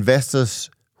for investors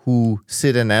who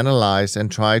sit and analyze and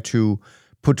try to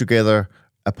put together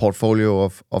a portfolio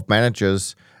of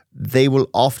managers, they will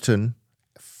often,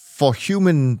 for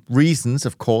human reasons,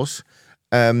 of course,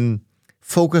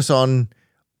 focus on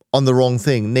the wrong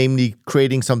thing, namely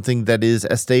creating something that is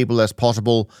as stable as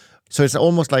possible. So it's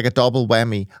almost like a double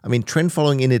whammy. I mean, trend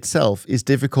following in itself is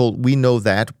difficult. We know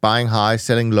that. Buying high,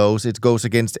 selling lows, it goes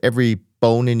against every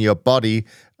bone in your body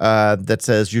that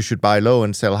says you should buy low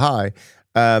and sell high.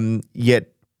 Yet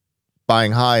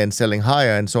buying high and selling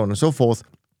higher and so on and so forth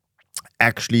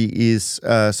actually is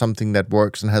something that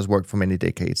works and has worked for many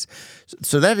decades.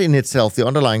 So that in itself, the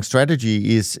underlying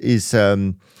strategy is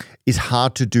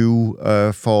hard to do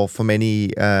for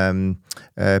many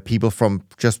people from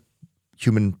just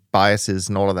human biases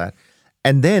and all of that.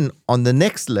 And then on the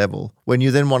next level, when you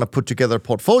then want to put together a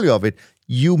portfolio of it,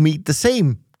 you meet the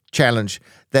same challenge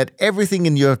that everything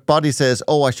in your body says,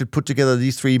 oh, I should put together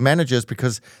these three managers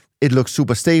because it looks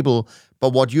super stable.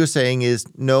 But what you're saying is,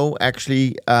 no,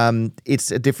 actually,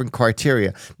 it's a different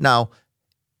criteria. Now,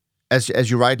 as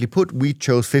you rightly put, we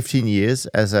chose 15 years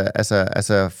as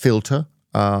a filter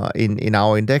in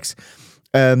our index.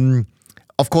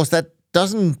 Of course, that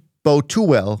doesn't bode too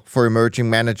well for emerging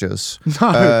managers. No.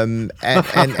 And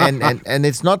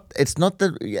it's not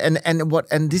that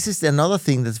and this is another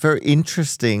thing that's very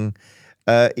interesting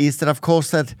is that, of course,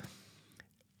 that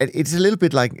it's a little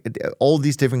bit like all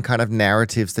these different kind of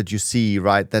narratives that you see,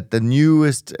 right? That the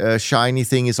newest shiny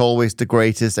thing is always the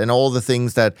greatest, and all the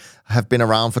things that have been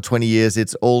around for 20 years,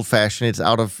 it's old fashioned, it's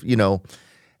out of,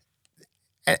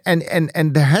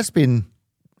 and there has been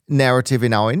narrative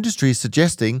in our industry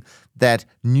suggesting that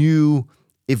new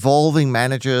evolving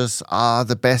managers are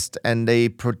the best and they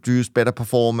produce better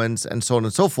performance and so on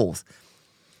and so forth.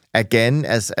 Again,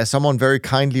 as someone very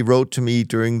kindly wrote to me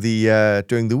during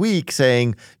the week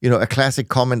saying, a classic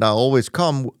comment I always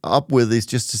come up with is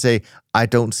just to say, I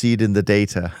don't see it in the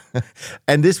data.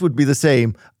 And this would be the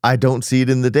same. I don't see it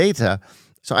in the data.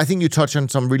 So I think you touch on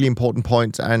some really important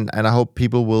points, and I hope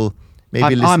people will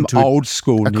maybe listen to it. I'm old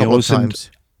school, a couple of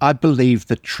times. I believe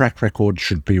that track record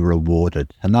should be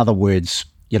rewarded. In other words,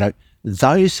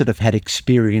 those that have had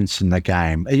experience in the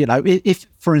game, if,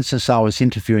 for instance, I was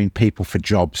interviewing people for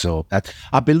jobs or that,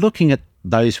 I'd be looking at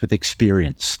those with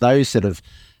experience, those that have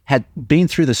had been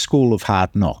through the school of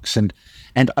hard knocks. And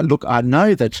look, I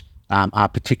know that our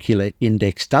particular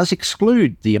index does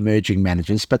exclude the emerging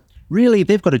managers, but really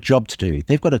they've got a job to do.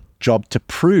 They've got a job to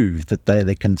prove that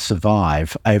they can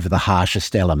survive over the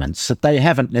harshest elements that they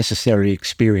haven't necessarily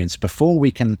experienced before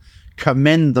we can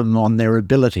commend them on their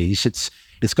abilities. It's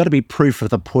got to be proof of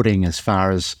the pudding as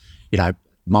far as,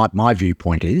 my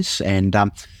viewpoint is. And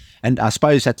I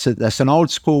suppose that's an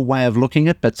old school way of looking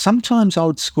at it, but sometimes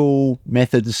old school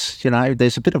methods,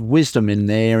 there's a bit of wisdom in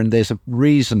there, and there's a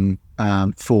reason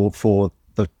for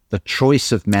the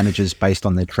choice of managers based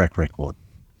on their track record.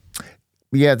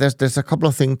 Yeah, there's a couple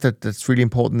of things that's really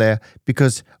important there,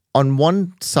 because on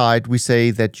one side we say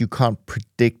that you can't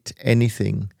predict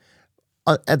anything.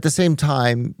 At the same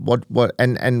time,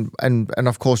 and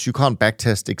of course you can't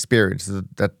backtest experience.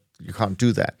 That you can't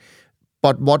do that.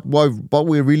 But what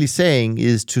we're really saying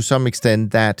is, to some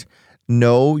extent, that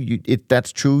no,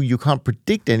 that's true. You can't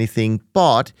predict anything,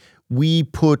 but we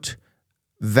put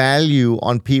value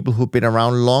on people who've been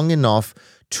around long enough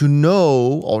to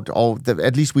know, or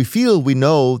at least we feel we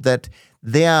know, that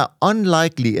they are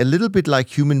unlikely, a little bit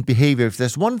like human behavior. If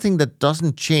there's one thing that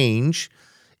doesn't change,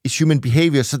 is human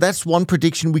behavior. So that's one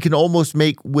prediction we can almost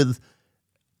make with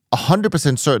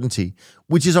 100% certainty,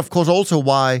 which is, of course, also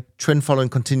why trend following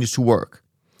continues to work.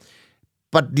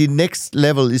 But the next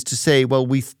level is to say, well,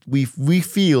 we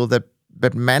feel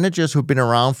that managers who've been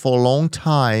around for a long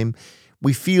time,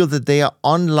 we feel that they are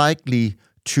unlikely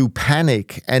to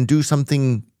panic and do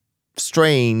something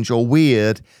strange or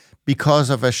weird because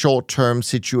of a short-term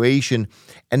situation.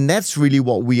 And that's really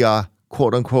what we are,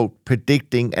 quote unquote,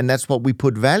 predicting. And that's what we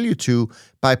put value to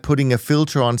by putting a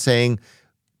filter on saying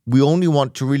we only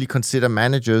want to really consider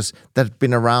managers that have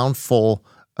been around for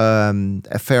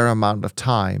a fair amount of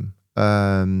time.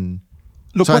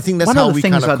 Look, so I think that's how we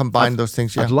kind of combine those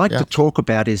things. I'd like to talk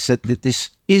about is that this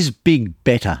is big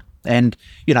better. And,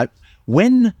 you know,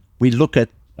 when we look at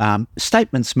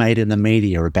statements made in the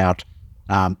media about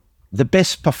the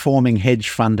best performing hedge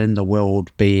fund in the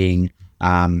world being,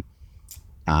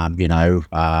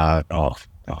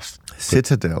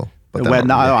 Citadel. Well,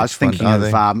 no, I was thinking of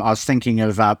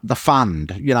the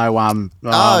fund. You know.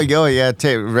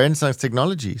 Renaissance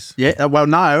Technologies. Yeah. Well,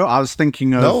 no, I was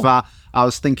thinking of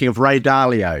Ray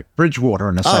Dalio, Bridgewater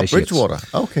and Associates. Bridgewater.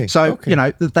 Okay. So you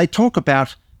know they talk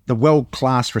about the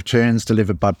world-class returns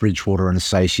delivered by Bridgewater and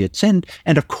Associates, and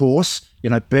of course, you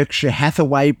know, Berkshire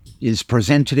Hathaway is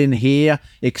presented in here,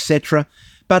 etc.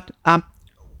 But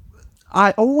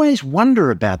I always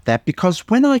wonder about that because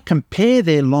when I compare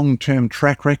their long-term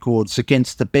track records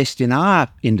against the best in our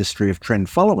industry of trend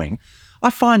following, I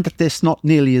find that they're not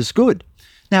nearly as good.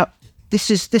 Now, this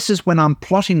is when I'm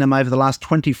plotting them over the last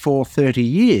 24, 30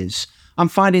 years, I'm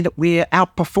finding that we're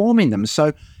outperforming them.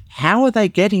 So how are they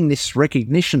getting this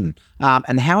recognition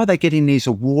and how are they getting these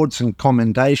awards and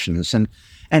commendations? And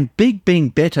big being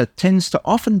better tends to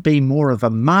often be more of a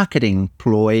marketing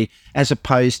ploy as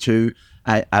opposed to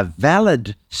a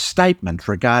valid statement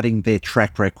regarding their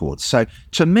track records. So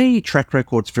to me, track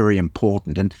record's very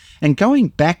important. And going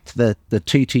back to the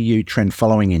TTU Trend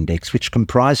Following Index, which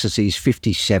comprises these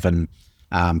 57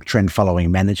 trend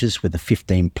following managers with a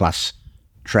 15+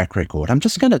 track record, I'm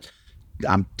just going to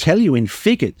tell you in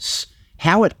figures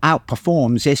how it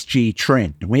outperforms SG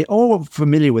Trend. We're all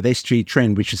familiar with SG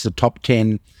Trend, which is the top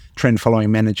 10 trend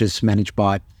following managers managed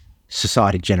by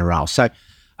Societe Generale. So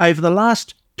over the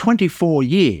last 24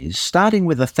 years, starting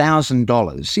with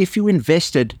 $1,000, if you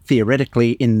invested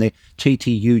theoretically in the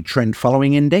TTU Trend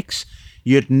Following Index,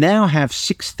 you'd now have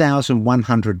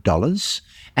 $6,100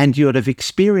 and you'd have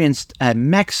experienced a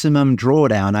maximum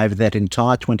drawdown over that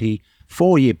entire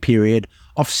 24-year period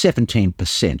of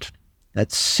 17%.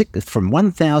 That's from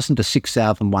 $1,000 to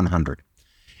 $6,100.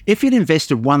 If you'd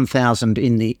invested $1,000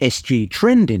 in the SG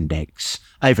Trend Index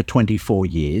over 24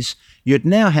 years, you'd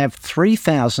now have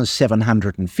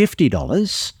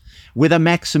 $3,750 with a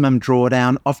maximum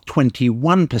drawdown of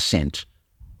 21%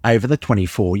 over the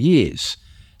 24 years.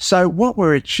 So what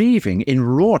we're achieving in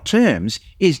raw terms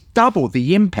is double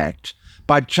the impact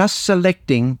by just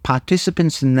selecting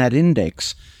participants in that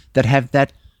index that have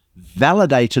that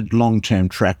validated long-term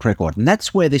track record. And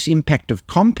that's where this impact of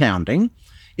compounding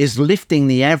is lifting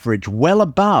the average well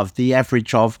above the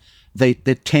average of the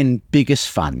 10 biggest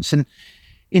funds. And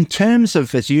in terms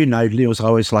of, as you know, Niels, I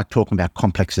always like talking about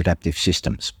complex adaptive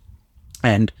systems.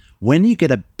 And when you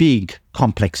get a big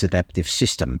complex adaptive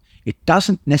system, it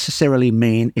doesn't necessarily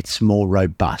mean it's more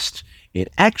robust.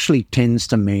 It actually tends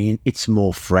to mean it's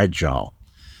more fragile.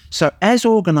 So as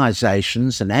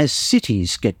organizations and as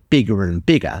cities get bigger and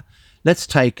bigger, let's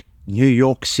take New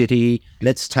York City,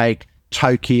 let's take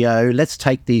Tokyo, let's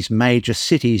take these major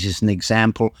cities as an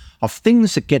example of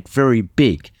things that get very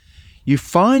big. You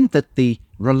find that the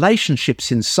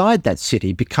relationships inside that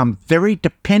city become very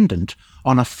dependent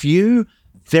on a few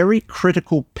very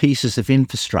critical pieces of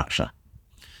infrastructure.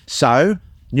 So,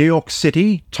 New York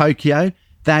City, Tokyo,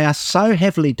 they are so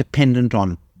heavily dependent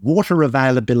on water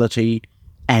availability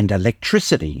and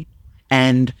electricity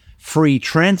and free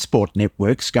transport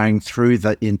networks going through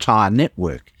the entire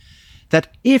network, that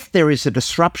if there is a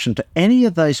disruption to any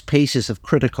of those pieces of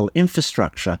critical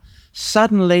infrastructure,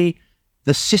 suddenly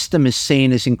the system is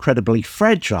seen as incredibly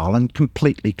fragile and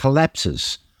completely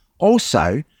collapses.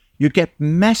 Also, you get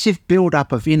massive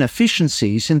build-up of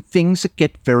inefficiencies in things that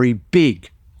get very big.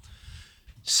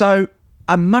 So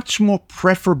a much more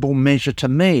preferable measure to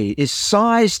me is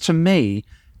size. To me,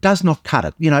 does not cut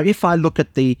it. You know, if I look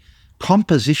at the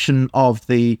composition of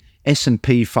the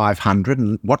S&P 500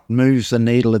 and what moves the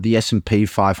needle of the S&P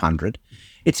 500,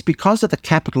 it's because of the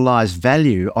capitalized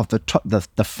value of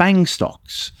the FANG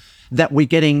stocks that we're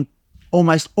getting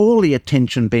almost all the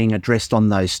attention being addressed on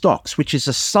those stocks, which is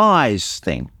a size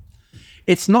thing.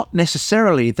 It's not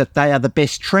necessarily that they are the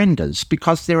best trenders,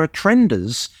 because there are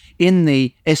trenders in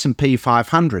the S&P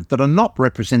 500 that are not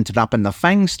represented up in the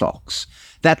FANG stocks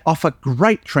that offer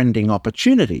great trending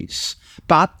opportunities.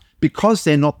 But because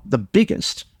they're not the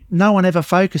biggest, no one ever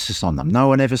focuses on them. No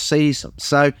one ever sees them.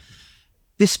 So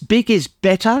this big is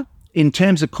better in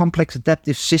terms of complex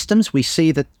adaptive systems, we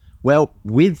see that, well,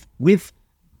 with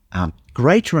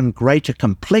greater and greater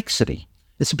complexity,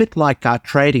 it's a bit like our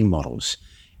trading models.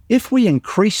 If we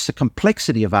increase the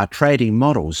complexity of our trading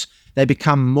models, they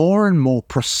become more and more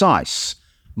precise,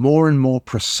 more and more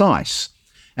precise.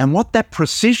 And what that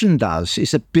precision does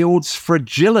is it builds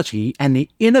fragility and the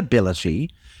inability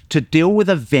to deal with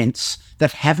events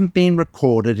that haven't been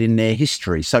recorded in their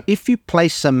history. So if you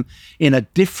place them in a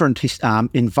different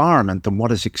environment than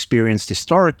what is experienced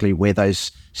historically, where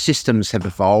those systems have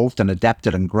evolved and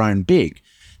adapted and grown big,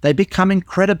 they become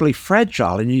incredibly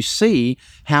fragile, and you see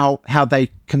how they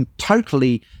can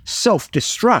totally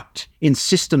self-destruct in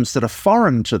systems that are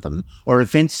foreign to them or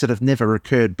events that have never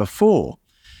occurred before.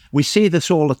 We see this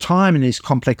all the time in these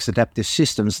complex adaptive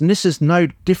systems, and this is no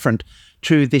different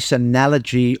to this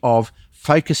analogy of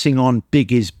focusing on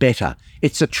big is better.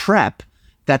 It's a trap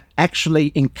that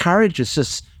actually encourages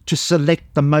us to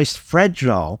select the most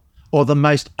fragile or the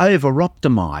most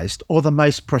over-optimized or the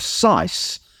most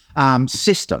precise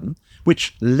system,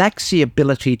 which lacks the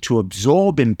ability to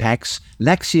absorb impacts,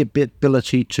 lacks the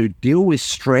ability to deal with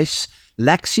stress,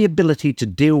 lacks the ability to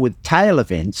deal with tail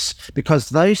events, because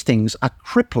those things are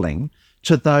crippling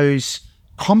to those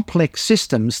complex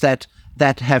systems that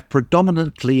have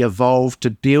predominantly evolved to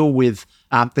deal with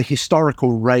the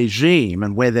historical regime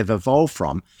and where they've evolved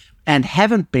from, and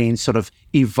haven't been sort of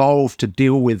evolved to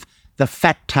deal with the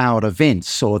fat-tailed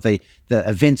events or the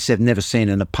events they've never seen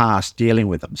in the past, dealing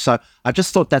with them. So I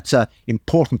just thought that's an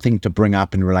important thing to bring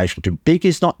up in relation to big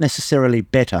is not necessarily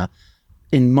better.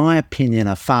 In my opinion,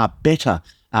 a far better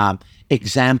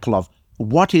example of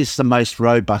what is the most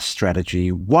robust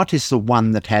strategy, what is the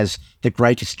one that has the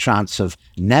greatest chance of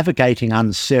navigating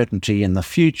uncertainty in the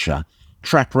future.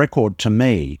 Track record, to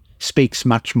me, speaks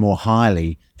much more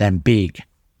highly than big.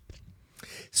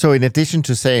 So in addition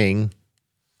to saying,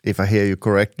 if I hear you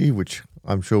correctly, which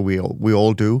I'm sure we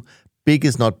all do, big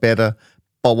is not better,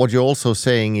 but what you're also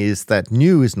saying is that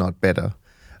new is not better.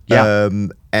 Yeah.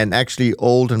 And actually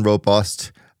old and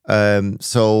robust.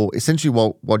 So essentially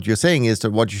what you're saying is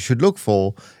that what you should look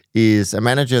for is a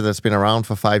manager that's been around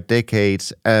for 5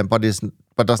 decades, but doesn't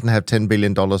have $10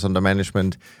 billion under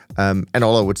management. And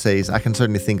all I would say is I can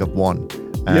certainly think of one.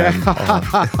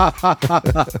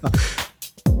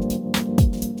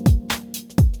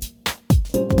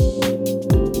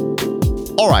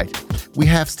 All right. We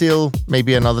have still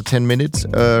maybe another 10 minutes,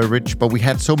 Rich, but we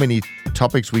had so many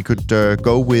topics we could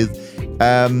go with.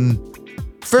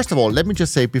 First of all, let me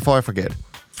just say before I forget,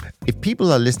 if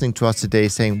people are listening to us today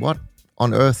saying, what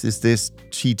on earth is this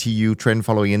TTU trend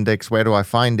following index? Where do I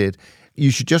find it? You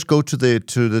should just go to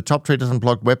the Top Traders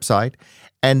Unplugged website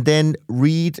and then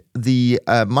read the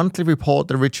monthly report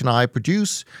that Rich and I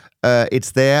produce.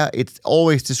 It's there. It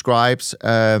always describes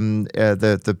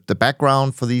the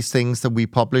background for these things that we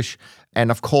publish. And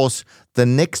of course, the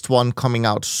next one coming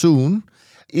out soon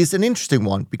is an interesting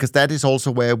one, because that is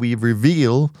also where we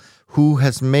reveal who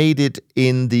has made it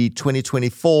in the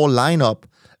 2024 lineup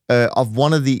of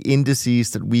one of the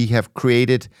indices that we have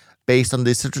created based on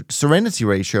the Serenity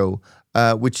ratio,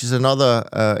 which is another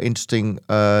interesting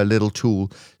little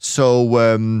tool.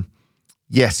 So,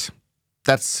 yes,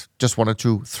 that's just wanted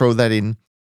to throw that in.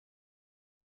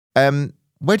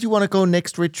 Where do you want to go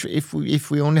next, Rich, if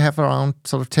we only have around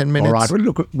sort of 10 minutes? All right. Well,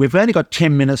 look, we've only got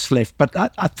 10 minutes left, but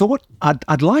I thought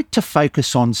I'd like to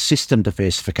focus on system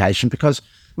diversification, because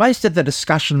most of the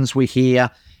discussions we hear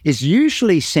is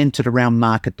usually centered around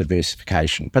market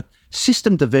diversification. But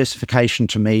system diversification,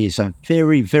 to me, is a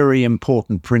very, very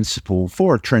important principle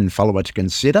for a trend follower to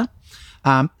consider.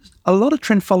 A lot of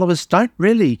trend followers don't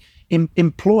really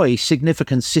employ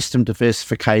significant system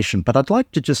diversification, but I'd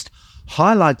like to just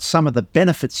highlight some of the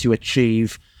benefits you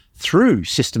achieve through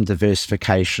system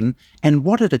diversification and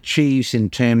what it achieves in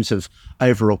terms of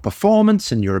overall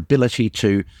performance and your ability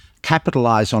to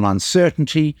capitalize on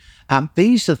uncertainty.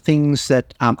 These are things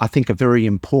that I think are very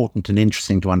important and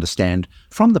interesting to understand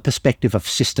from the perspective of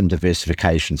system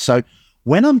diversification. So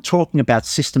when I'm talking about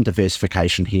system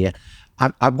diversification here,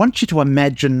 I want you to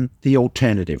imagine the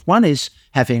alternative. One is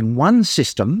having one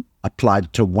system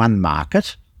applied to one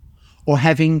market, or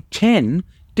having 10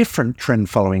 different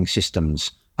trend-following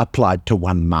systems applied to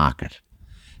one market.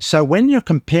 So when you're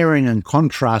comparing and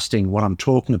contrasting what I'm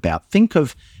talking about, think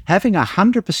of having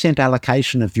 100%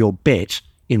 allocation of your bet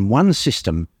in one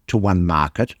system to one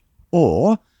market,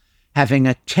 or having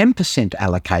a 10%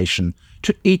 allocation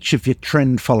to each of your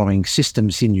trend-following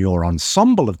systems in your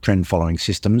ensemble of trend-following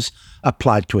systems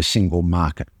applied to a single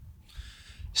market.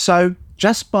 So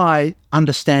just by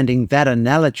understanding that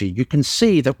analogy, you can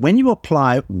see that when you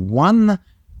apply one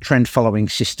trend following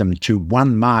system to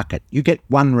one market, you get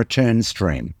one return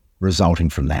stream resulting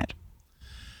from that.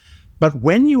 But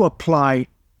when you apply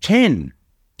 10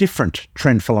 different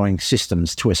trend following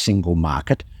systems to a single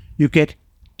market, you get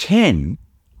 10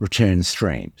 return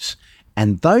streams.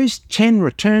 And those 10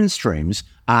 return streams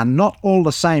are not all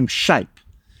the same shape.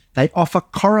 They offer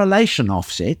correlation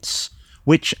offsets,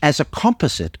 which as a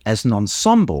composite, as an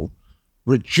ensemble,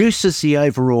 reduces the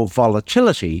overall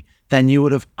volatility than you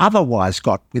would have otherwise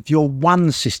got with your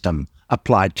one system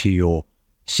applied to your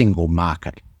single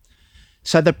market.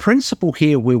 So the principle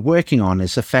here we're working on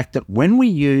is the fact that when we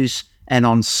use an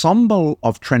ensemble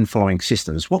of trend following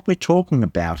systems, what we're talking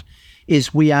about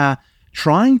is we are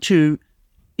trying to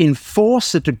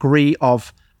enforce a degree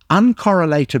of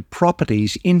uncorrelated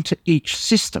properties into each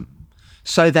system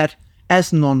so that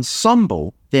as an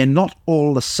ensemble, they're not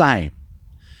all the same.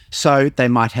 So they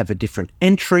might have a different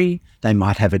entry, they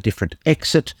might have a different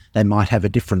exit, they might have a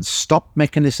different stop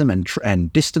mechanism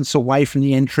and distance away from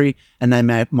the entry, and they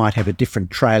might have a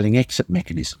different trailing exit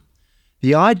mechanism.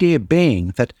 The idea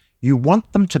being that you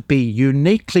want them to be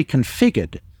uniquely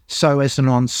configured so as an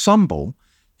ensemble,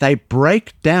 they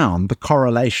break down the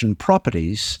correlation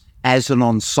properties as an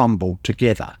ensemble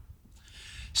together.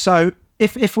 So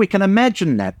if we can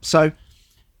imagine that, so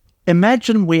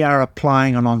imagine we are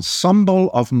applying an ensemble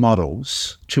of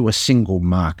models to a single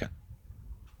market.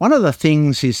 One of the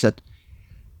things is that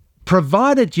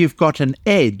provided you've got an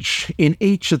edge in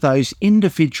each of those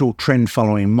individual trend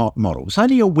following models,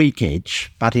 only a weak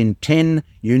edge, but in 10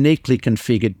 uniquely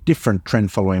configured different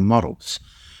trend following models,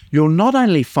 you'll not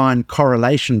only find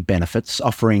correlation benefits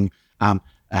offering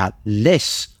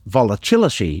less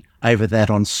volatility over that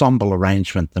ensemble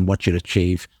arrangement than what you'd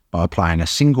achieve by applying a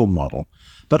single model,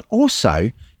 but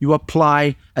also you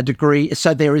apply a degree,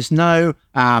 so there is no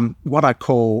what I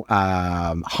call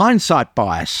hindsight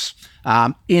bias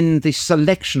in the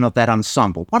selection of that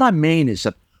ensemble. What I mean is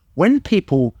that when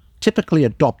people typically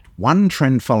adopt one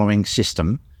trend following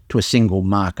system to a single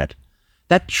market,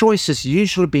 that choice has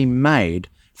usually been made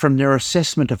from their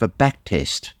assessment of a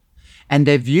backtest, and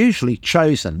they've usually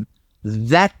chosen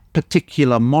that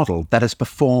particular model that has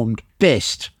performed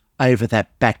best over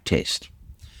that backtest.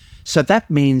 So that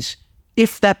means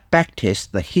if that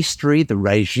backtest, the history, the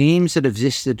regimes that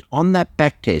existed on that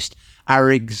backtest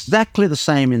are exactly the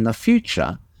same in the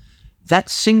future, that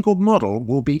single model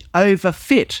will be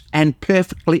overfit and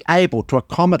perfectly able to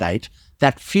accommodate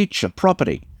that future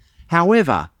property.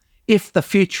 However, if the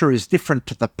future is different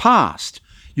to the past,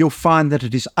 you'll find that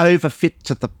it is overfit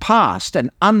to the past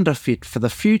and underfit for the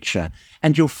future.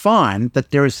 And you'll find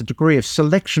that there is a degree of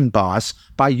selection bias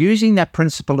by using that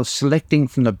principle of selecting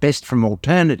from the best from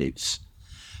alternatives.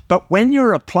 But when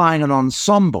you're applying an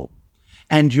ensemble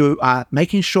and you are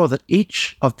making sure that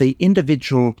each of the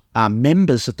individual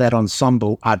members of that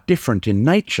ensemble are different in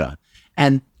nature,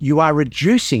 and you are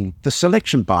reducing the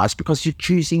selection bias because you're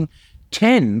choosing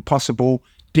 10 possible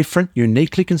different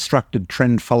uniquely constructed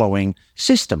trend following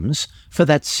systems for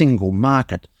that single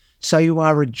market. So you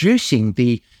are reducing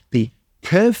the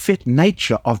curve fit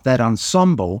nature of that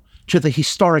ensemble to the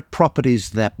historic properties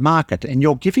of that market, and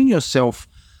you're giving yourself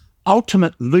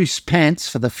ultimate loose pants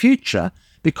for the future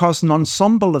because an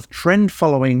ensemble of trend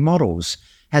following models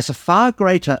has a far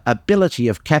greater ability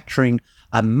of capturing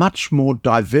a much more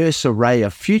diverse array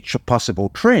of future possible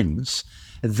trends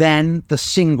than the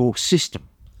single system.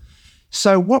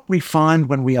 So what we find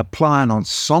when we apply an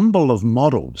ensemble of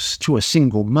models to a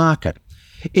single market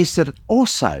is that it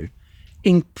also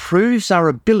improves our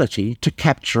ability to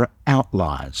capture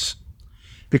outliers.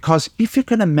 Because if you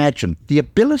can imagine the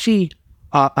ability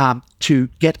to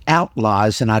get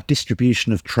outliers in our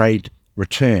distribution of trade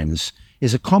returns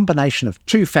is a combination of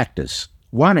two factors.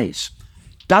 One is,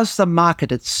 does the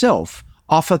market itself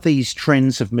offer these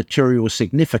trends of material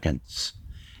significance?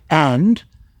 And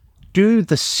do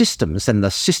the systems and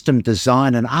the system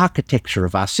design and architecture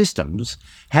of our systems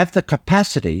have the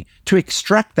capacity to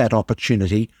extract that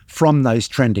opportunity from those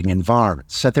trending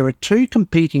environments? So there are two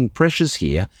competing pressures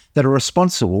here that are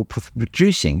responsible for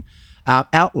producing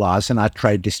outliers in our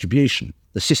trade distribution: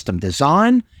 the system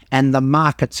design and the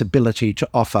market's ability to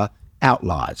offer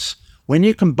outliers. When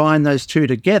you combine those two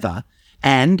together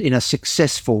and in a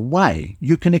successful way,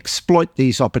 you can exploit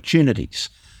these opportunities.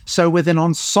 So with an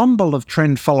ensemble of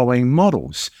trend-following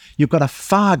models, you've got a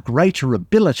far greater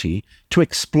ability to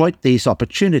exploit these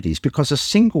opportunities because a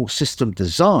single system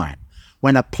design,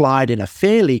 when applied in a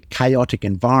fairly chaotic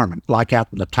environment, like out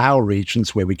in the tail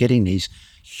regions where we're getting these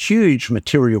huge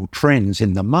material trends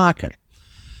in the market,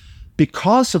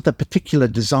 because of the particular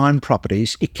design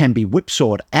properties, it can be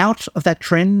whipsawed out of that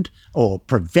trend or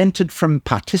prevented from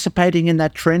participating in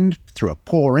that trend through a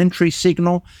poor entry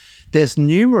signal. There's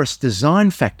numerous design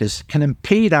factors that can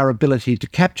impede our ability to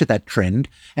capture that trend.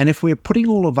 And if we're putting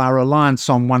all of our reliance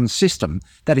on one system,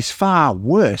 that is far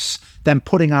worse than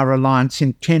putting our reliance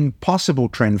in 10 possible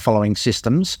trend-following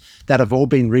systems that have all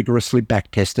been rigorously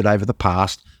back-tested over the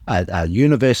past, are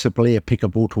universally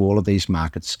applicable to all of these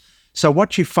markets. So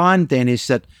what you find then is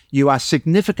that you are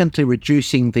significantly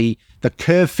reducing the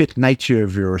curve-fit nature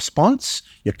of your response,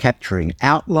 you're capturing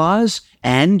outliers,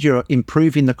 and you're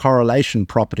improving the correlation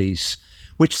properties,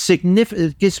 which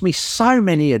gives me so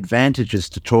many advantages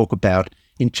to talk about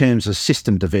in terms of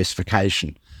system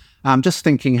diversification. I'm just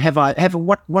thinking,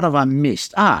 what have I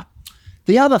missed?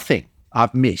 The other thing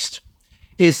I've missed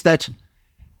is that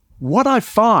what I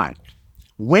find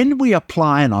when we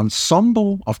apply an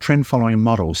ensemble of trend-following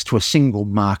models to a single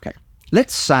market,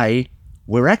 let's say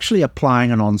we're actually applying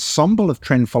an ensemble of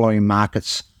trend-following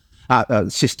markets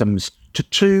systems to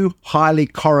two highly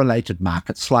correlated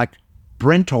markets like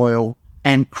Brent oil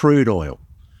and crude oil.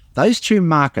 Those two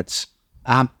markets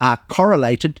are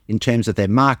correlated in terms of their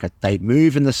market. They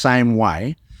move in the same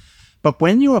way. But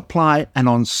when you apply an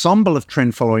ensemble of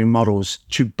trend-following models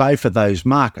to both of those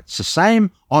markets, the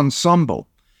same ensemble,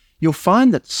 you'll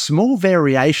find that small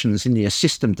variations in your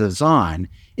system design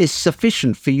is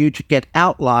sufficient for you to get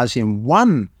outliers in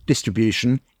one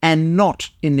distribution and not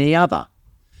in the other.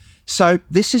 So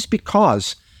this is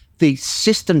because the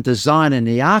system design and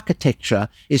the architecture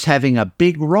is having a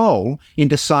big role in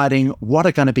deciding what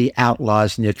are going to be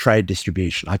outliers in your trade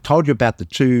distribution. I told you about the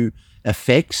two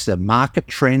effects, the market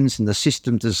trends and the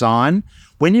system design.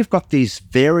 When you've got these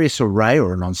various array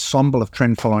or an ensemble of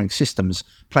trend-following systems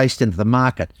placed into the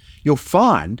market, you'll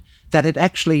find that it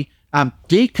actually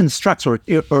deconstructs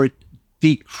or it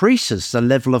decreases the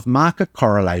level of market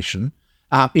correlation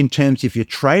in terms of your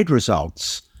trade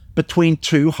results between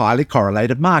two highly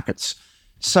correlated markets.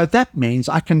 So that means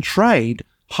I can trade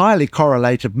highly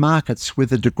correlated markets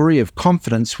with a degree of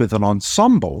confidence with an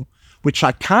ensemble, which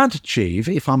I can't achieve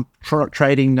if I'm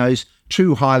trading those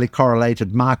two highly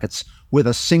correlated markets with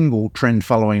a single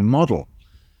trend-following model.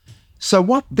 So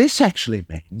what this actually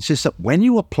means is that when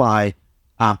you apply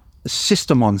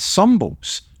system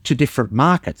ensembles to different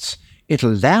markets, it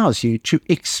allows you to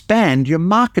expand your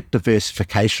market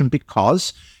diversification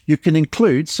because you can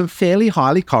include some fairly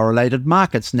highly correlated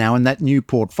markets now in that new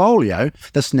portfolio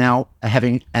that's now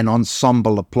having an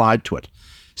ensemble applied to it.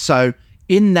 So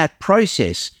in that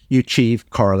process, you achieve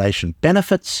correlation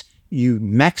benefits, you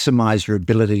maximize your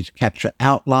ability to capture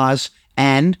outliers,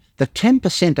 and the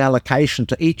 10% allocation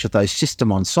to each of those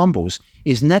system ensembles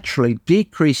is naturally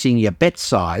decreasing your bet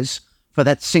size for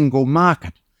that single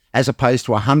market, as opposed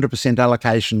to 100%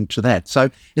 allocation to that. So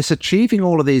it's achieving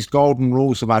all of these golden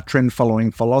rules of our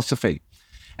trend-following philosophy.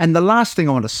 And the last thing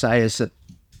I want to say is that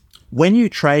when you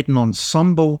trade an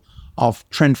ensemble of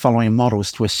trend-following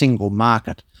models to a single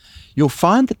market, you'll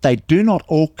find that they do not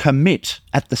all commit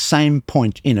at the same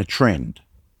point in a trend.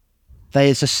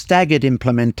 There's a staggered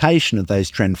implementation of those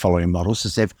trend-following models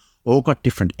as they've all got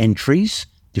different entries,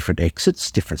 different exits,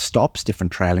 different stops,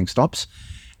 different trailing stops.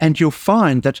 And you'll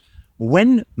find that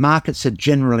when markets are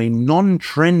generally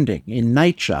non-trending in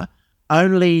nature,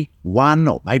 only one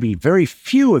or maybe very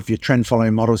few of your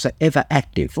trend-following models are ever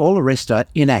active. All the rest are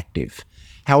inactive.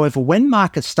 However, when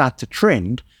markets start to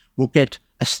trend, we'll get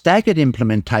a staggered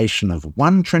implementation of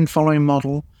one trend-following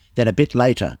model, then a bit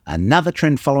later, another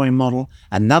trend-following model,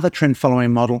 another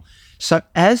trend-following model. So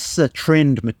as the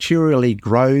trend materially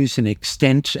grows in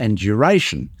extent and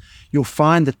duration, you'll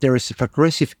find that there is a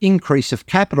progressive increase of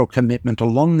capital commitment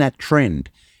along that trend.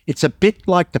 It's a bit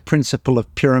like the principle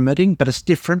of pyramiding, but it's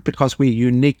different because we're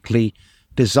uniquely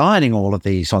designing all of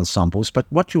these ensembles. But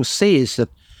what you'll see is that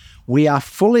we are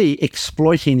fully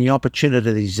exploiting the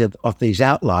opportunities of these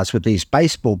outliers with these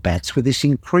baseball bats, with this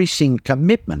increasing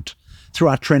commitment through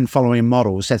our trend-following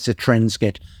models as the trends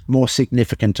get more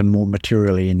significant and more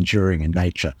materially enduring in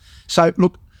nature. So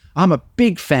look, I'm a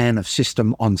big fan of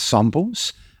system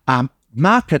ensembles.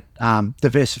 Market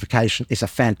diversification is a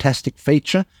fantastic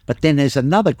feature, but then there's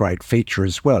another great feature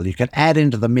as well. You can add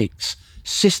into the mix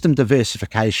system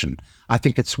diversification. I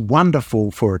think it's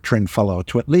wonderful for a trend follower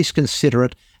to at least consider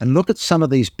it and look at some of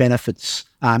these benefits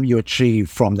you achieve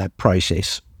from that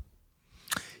process.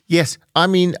 Yes, I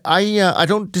mean, I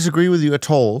don't disagree with you at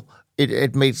all.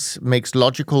 It makes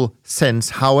logical sense.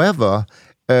 However,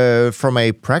 from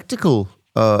a practical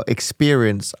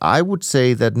experience, I would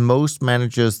say that most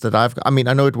managers that I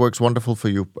know it works wonderful for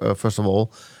you, first of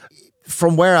all.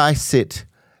 From where I sit,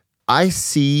 I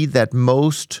see that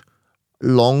most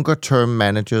longer term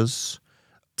managers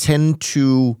tend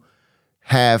to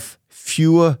have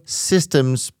fewer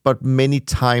systems but many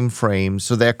time frames.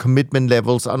 So their commitment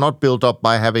levels are not built up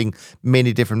by having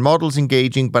many different models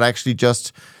engaging, but actually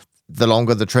just the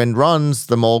longer the trend runs,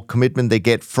 the more commitment they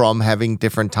get from having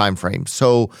different time frames.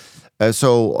 So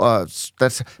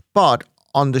that's. But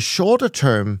on the shorter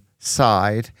term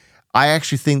side, I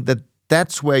actually think that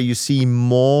that's where you see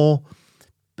more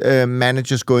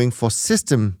managers going for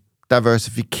system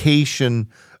diversification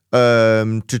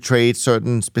to trade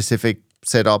certain specific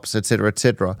setups, etc.,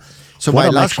 etc. So what my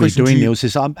I'm last actually question doing, to you, Niels,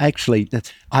 is I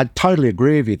totally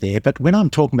agree with you there. But when I'm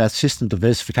talking about system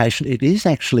diversification, it is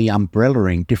actually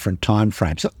umbrellaing different time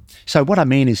frames. So what I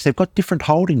mean is they've got different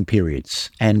holding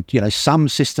periods, and some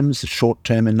systems are short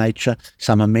term in nature,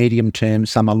 some are medium term,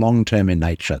 some are long term in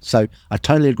nature. So I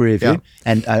totally agree with you.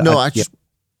 And I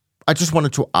just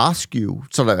wanted to ask you,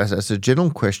 sort of as a general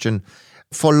question,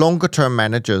 for longer term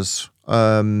managers,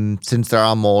 since there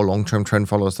are more long-term trend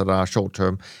followers that are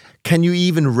short-term, can you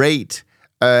even rate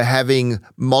having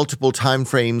multiple time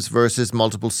frames versus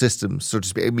multiple systems, so to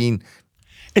speak? I mean,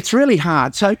 it's really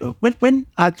hard. So when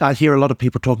I hear a lot of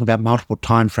people talking about multiple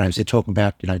time frames, they're talking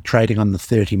about trading on the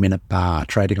 30-minute bar,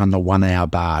 trading on the 1 hour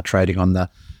bar, trading on the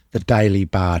daily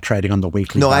bar, trading on the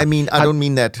weekly bar. No, I don't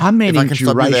mean that. I'm meaning if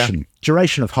I can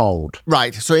duration of hold.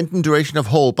 Right. So in duration of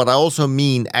hold, but I also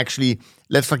mean actually,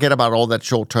 let's forget about all that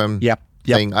short-term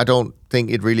thing. I don't think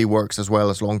it really works as well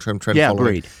as long-term trend following.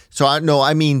 Agreed. So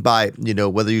I mean by,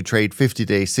 whether you trade 50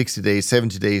 days, 60 days,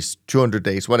 70 days, 200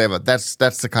 days, whatever. That's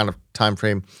the kind of time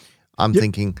frame I'm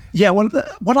thinking. Yeah, well,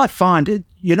 what I find,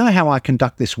 how I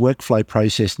conduct this workflow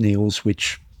process, Niels,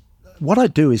 what I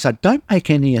do is I don't make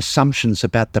any assumptions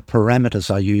about the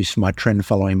parameters I use for my trend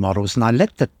following models, and I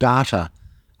let the data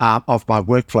of my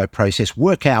workflow process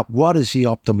work out what is the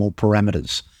optimal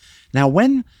parameters. Now,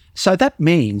 so that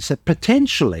means that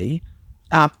potentially,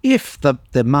 if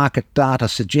the market data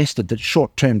suggested that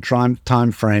short-term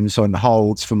time frames on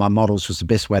holds for my models was the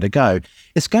best way to go,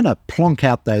 it's going to plonk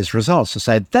out those results to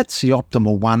say that's the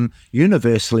optimal one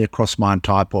universally across my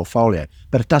entire portfolio.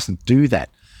 But it doesn't do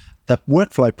that. The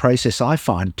workflow process, I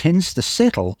find, tends to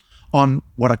settle on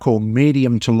what I call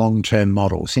medium to long-term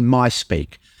models in my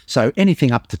speak. So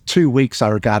anything up to 2 weeks I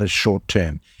regard as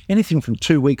short-term. Anything from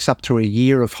 2 weeks up to a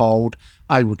year of hold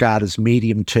I regard as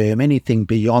medium-term. Anything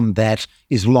beyond that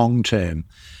is long-term.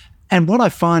 And what I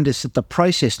find is that the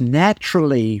process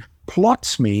naturally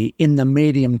plots me in the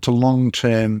medium to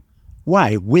long-term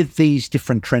way with these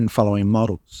different trend-following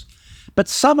models. But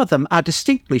some of them are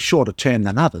distinctly shorter term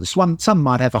than others. Some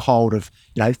might have a hold of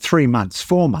 3 months,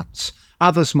 4 months.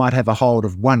 Others might have a hold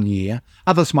of 1 year.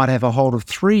 Others might have a hold of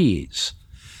 3 years.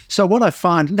 So what I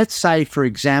find, let's say, for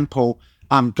example,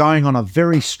 I'm going on a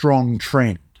very strong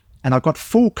trend and I've got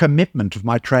full commitment of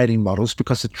my trading models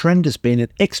because the trend has been an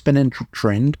exponential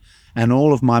trend and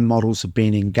all of my models have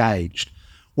been engaged.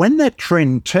 When that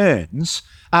trend turns,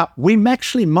 we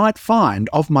actually might find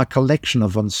of my collection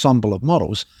of ensemble of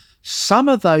models, some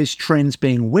of those trends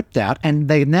being whipped out and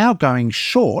they're now going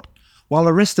short while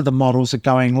the rest of the models are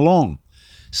going long.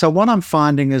 So what I'm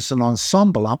finding is an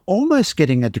ensemble, I'm almost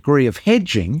getting a degree of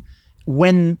hedging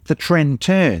when the trend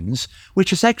turns,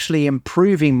 which is actually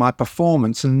improving my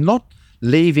performance and not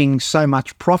leaving so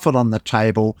much profit on the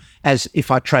table as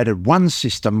if I traded one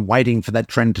system waiting for that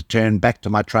trend to turn back to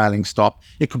my trailing stop.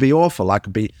 It could be awful. I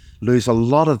could lose a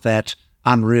lot of that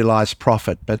unrealized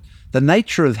profit. But the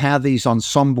nature of how these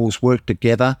ensembles work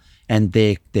together and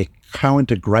their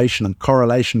co-integration and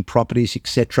correlation properties,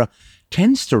 etc.,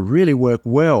 tends to really work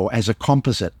well as a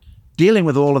composite. Dealing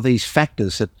with all of these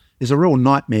factors that is a real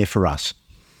nightmare for us.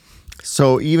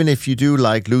 So even if you do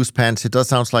like loose pants, it does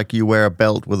sound like you wear a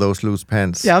belt with those loose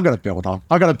pants. Yeah, I've got a belt on.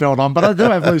 But I do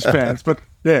have loose pants. But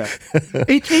yeah,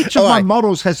 each of my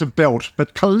models has a belt,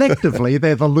 but collectively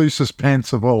they're the loosest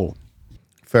pants of all.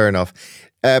 Fair enough.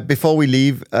 Before we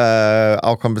leave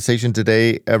our conversation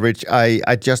today, Rich,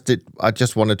 I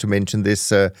just wanted to mention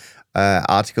this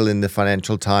article in the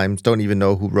Financial Times. Don't even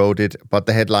know who wrote it, but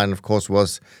the headline, of course,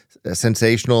 was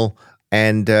sensational.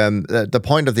 And the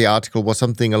point of the article was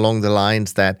something along the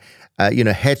lines that,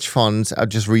 hedge funds, I'll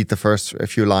just read the first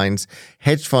few lines.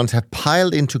 Hedge funds have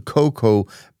piled into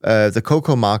the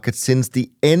cocoa market since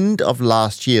the end of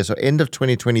last year, so end of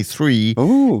 2023,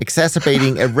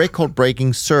 exacerbating a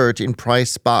record-breaking surge in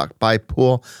price sparked by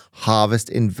poor harvest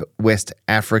in West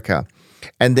Africa.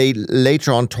 And they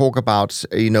later on talk about,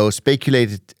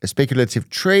 speculative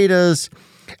traders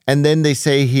And then they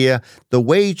say here, the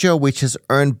wager which has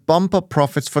earned bumper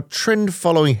profits for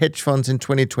trend-following hedge funds in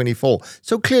 2024.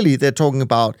 So clearly they're talking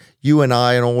about you and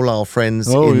I and all our friends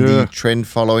the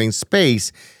trend-following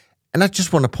space. And I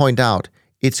just want to point out,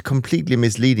 it's completely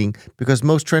misleading because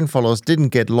most trend followers didn't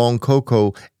get long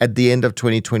cocoa at the end of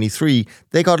 2023.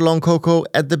 They got long cocoa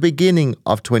at the beginning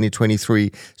of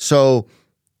 2023. So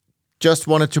just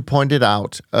wanted to point it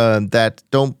out that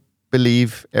don't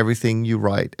believe everything you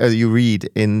read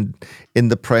in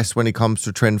the press when it comes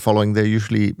to trend following. They're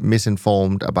usually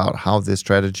misinformed about how this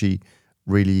strategy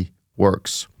really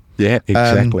works. Yeah,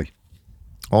 exactly.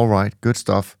 All right, good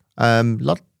stuff.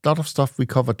 Lot of stuff we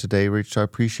covered today, Rich. I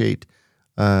appreciate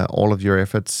all of your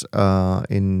efforts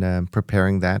in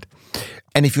preparing that.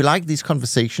 And if you like these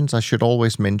conversations, I should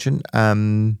always mention,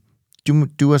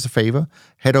 do us a favor,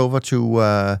 head over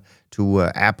to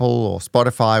Apple or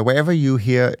Spotify, wherever you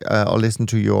hear or listen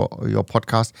to your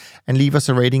podcast, and leave us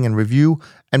a rating and review.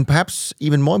 And perhaps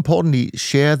even more importantly,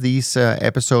 share these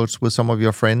episodes with some of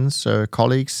your friends,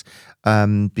 colleagues,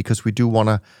 because we do want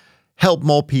to help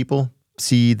more people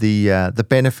see the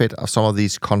benefit of some of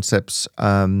these concepts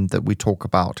that we talk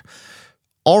about.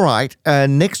 All right,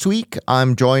 next week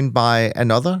I'm joined by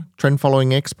another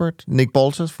trend-following expert, Nick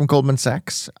Baltas from Goldman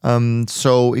Sachs.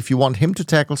 So if you want him to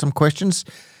tackle some questions,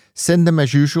 send them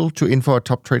as usual to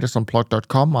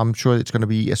info@toptradersunplugged.com. I'm sure it's going to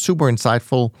be a super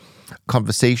insightful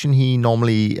conversation. He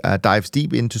normally dives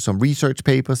deep into some research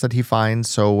papers that he finds,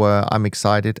 so I'm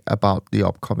excited about the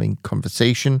upcoming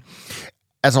conversation.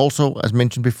 As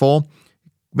mentioned before,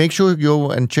 make sure you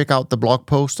go and check out the blog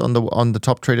post on the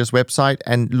Top Traders website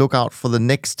and look out for the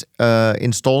next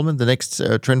installment, the next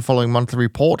trend following monthly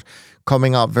report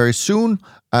coming out very soon,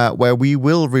 where we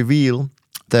will reveal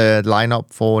the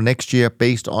lineup for next year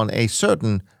based on a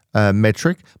certain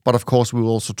metric. But of course, we will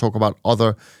also talk about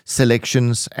other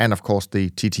selections and of course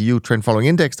the TTU trend following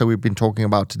index that we've been talking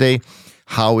about today,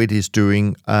 how it is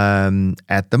doing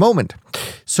at the moment.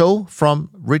 So from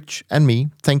Rich and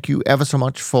me, thank you ever so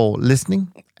much for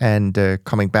listening and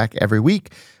coming back every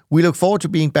week. We look forward to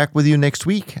being back with you next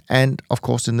week. And of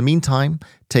course, in the meantime,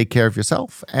 take care of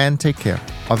yourself and take care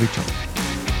of each other.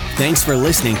 Thanks for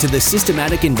listening to the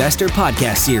Systematic Investor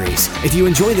podcast series. If you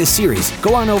enjoy this series,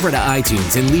 go on over to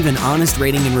iTunes and leave an honest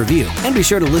rating and review. And be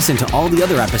sure to listen to all the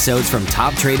other episodes from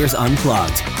Top Traders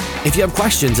Unplugged. If you have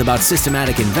questions about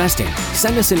systematic investing,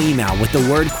 send us an email with the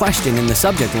word question in the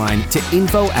subject line to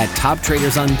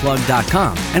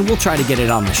info@toptradersunplugged.com and we'll try to get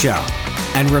it on the show.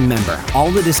 And remember, all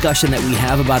the discussion that we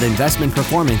have about investment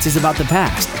performance is about the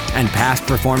past, and past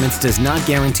performance does not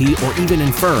guarantee or even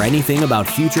infer anything about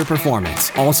future performance.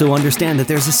 Also understand that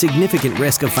there's a significant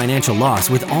risk of financial loss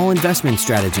with all investment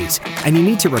strategies, and you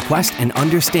need to request and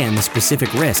understand the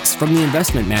specific risks from the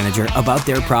investment manager about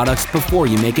their products before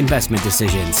you make investment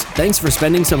decisions. Thanks for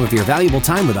spending some of your valuable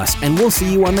time with us, and we'll see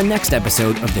you on the next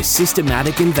episode of The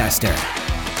Systematic Investor.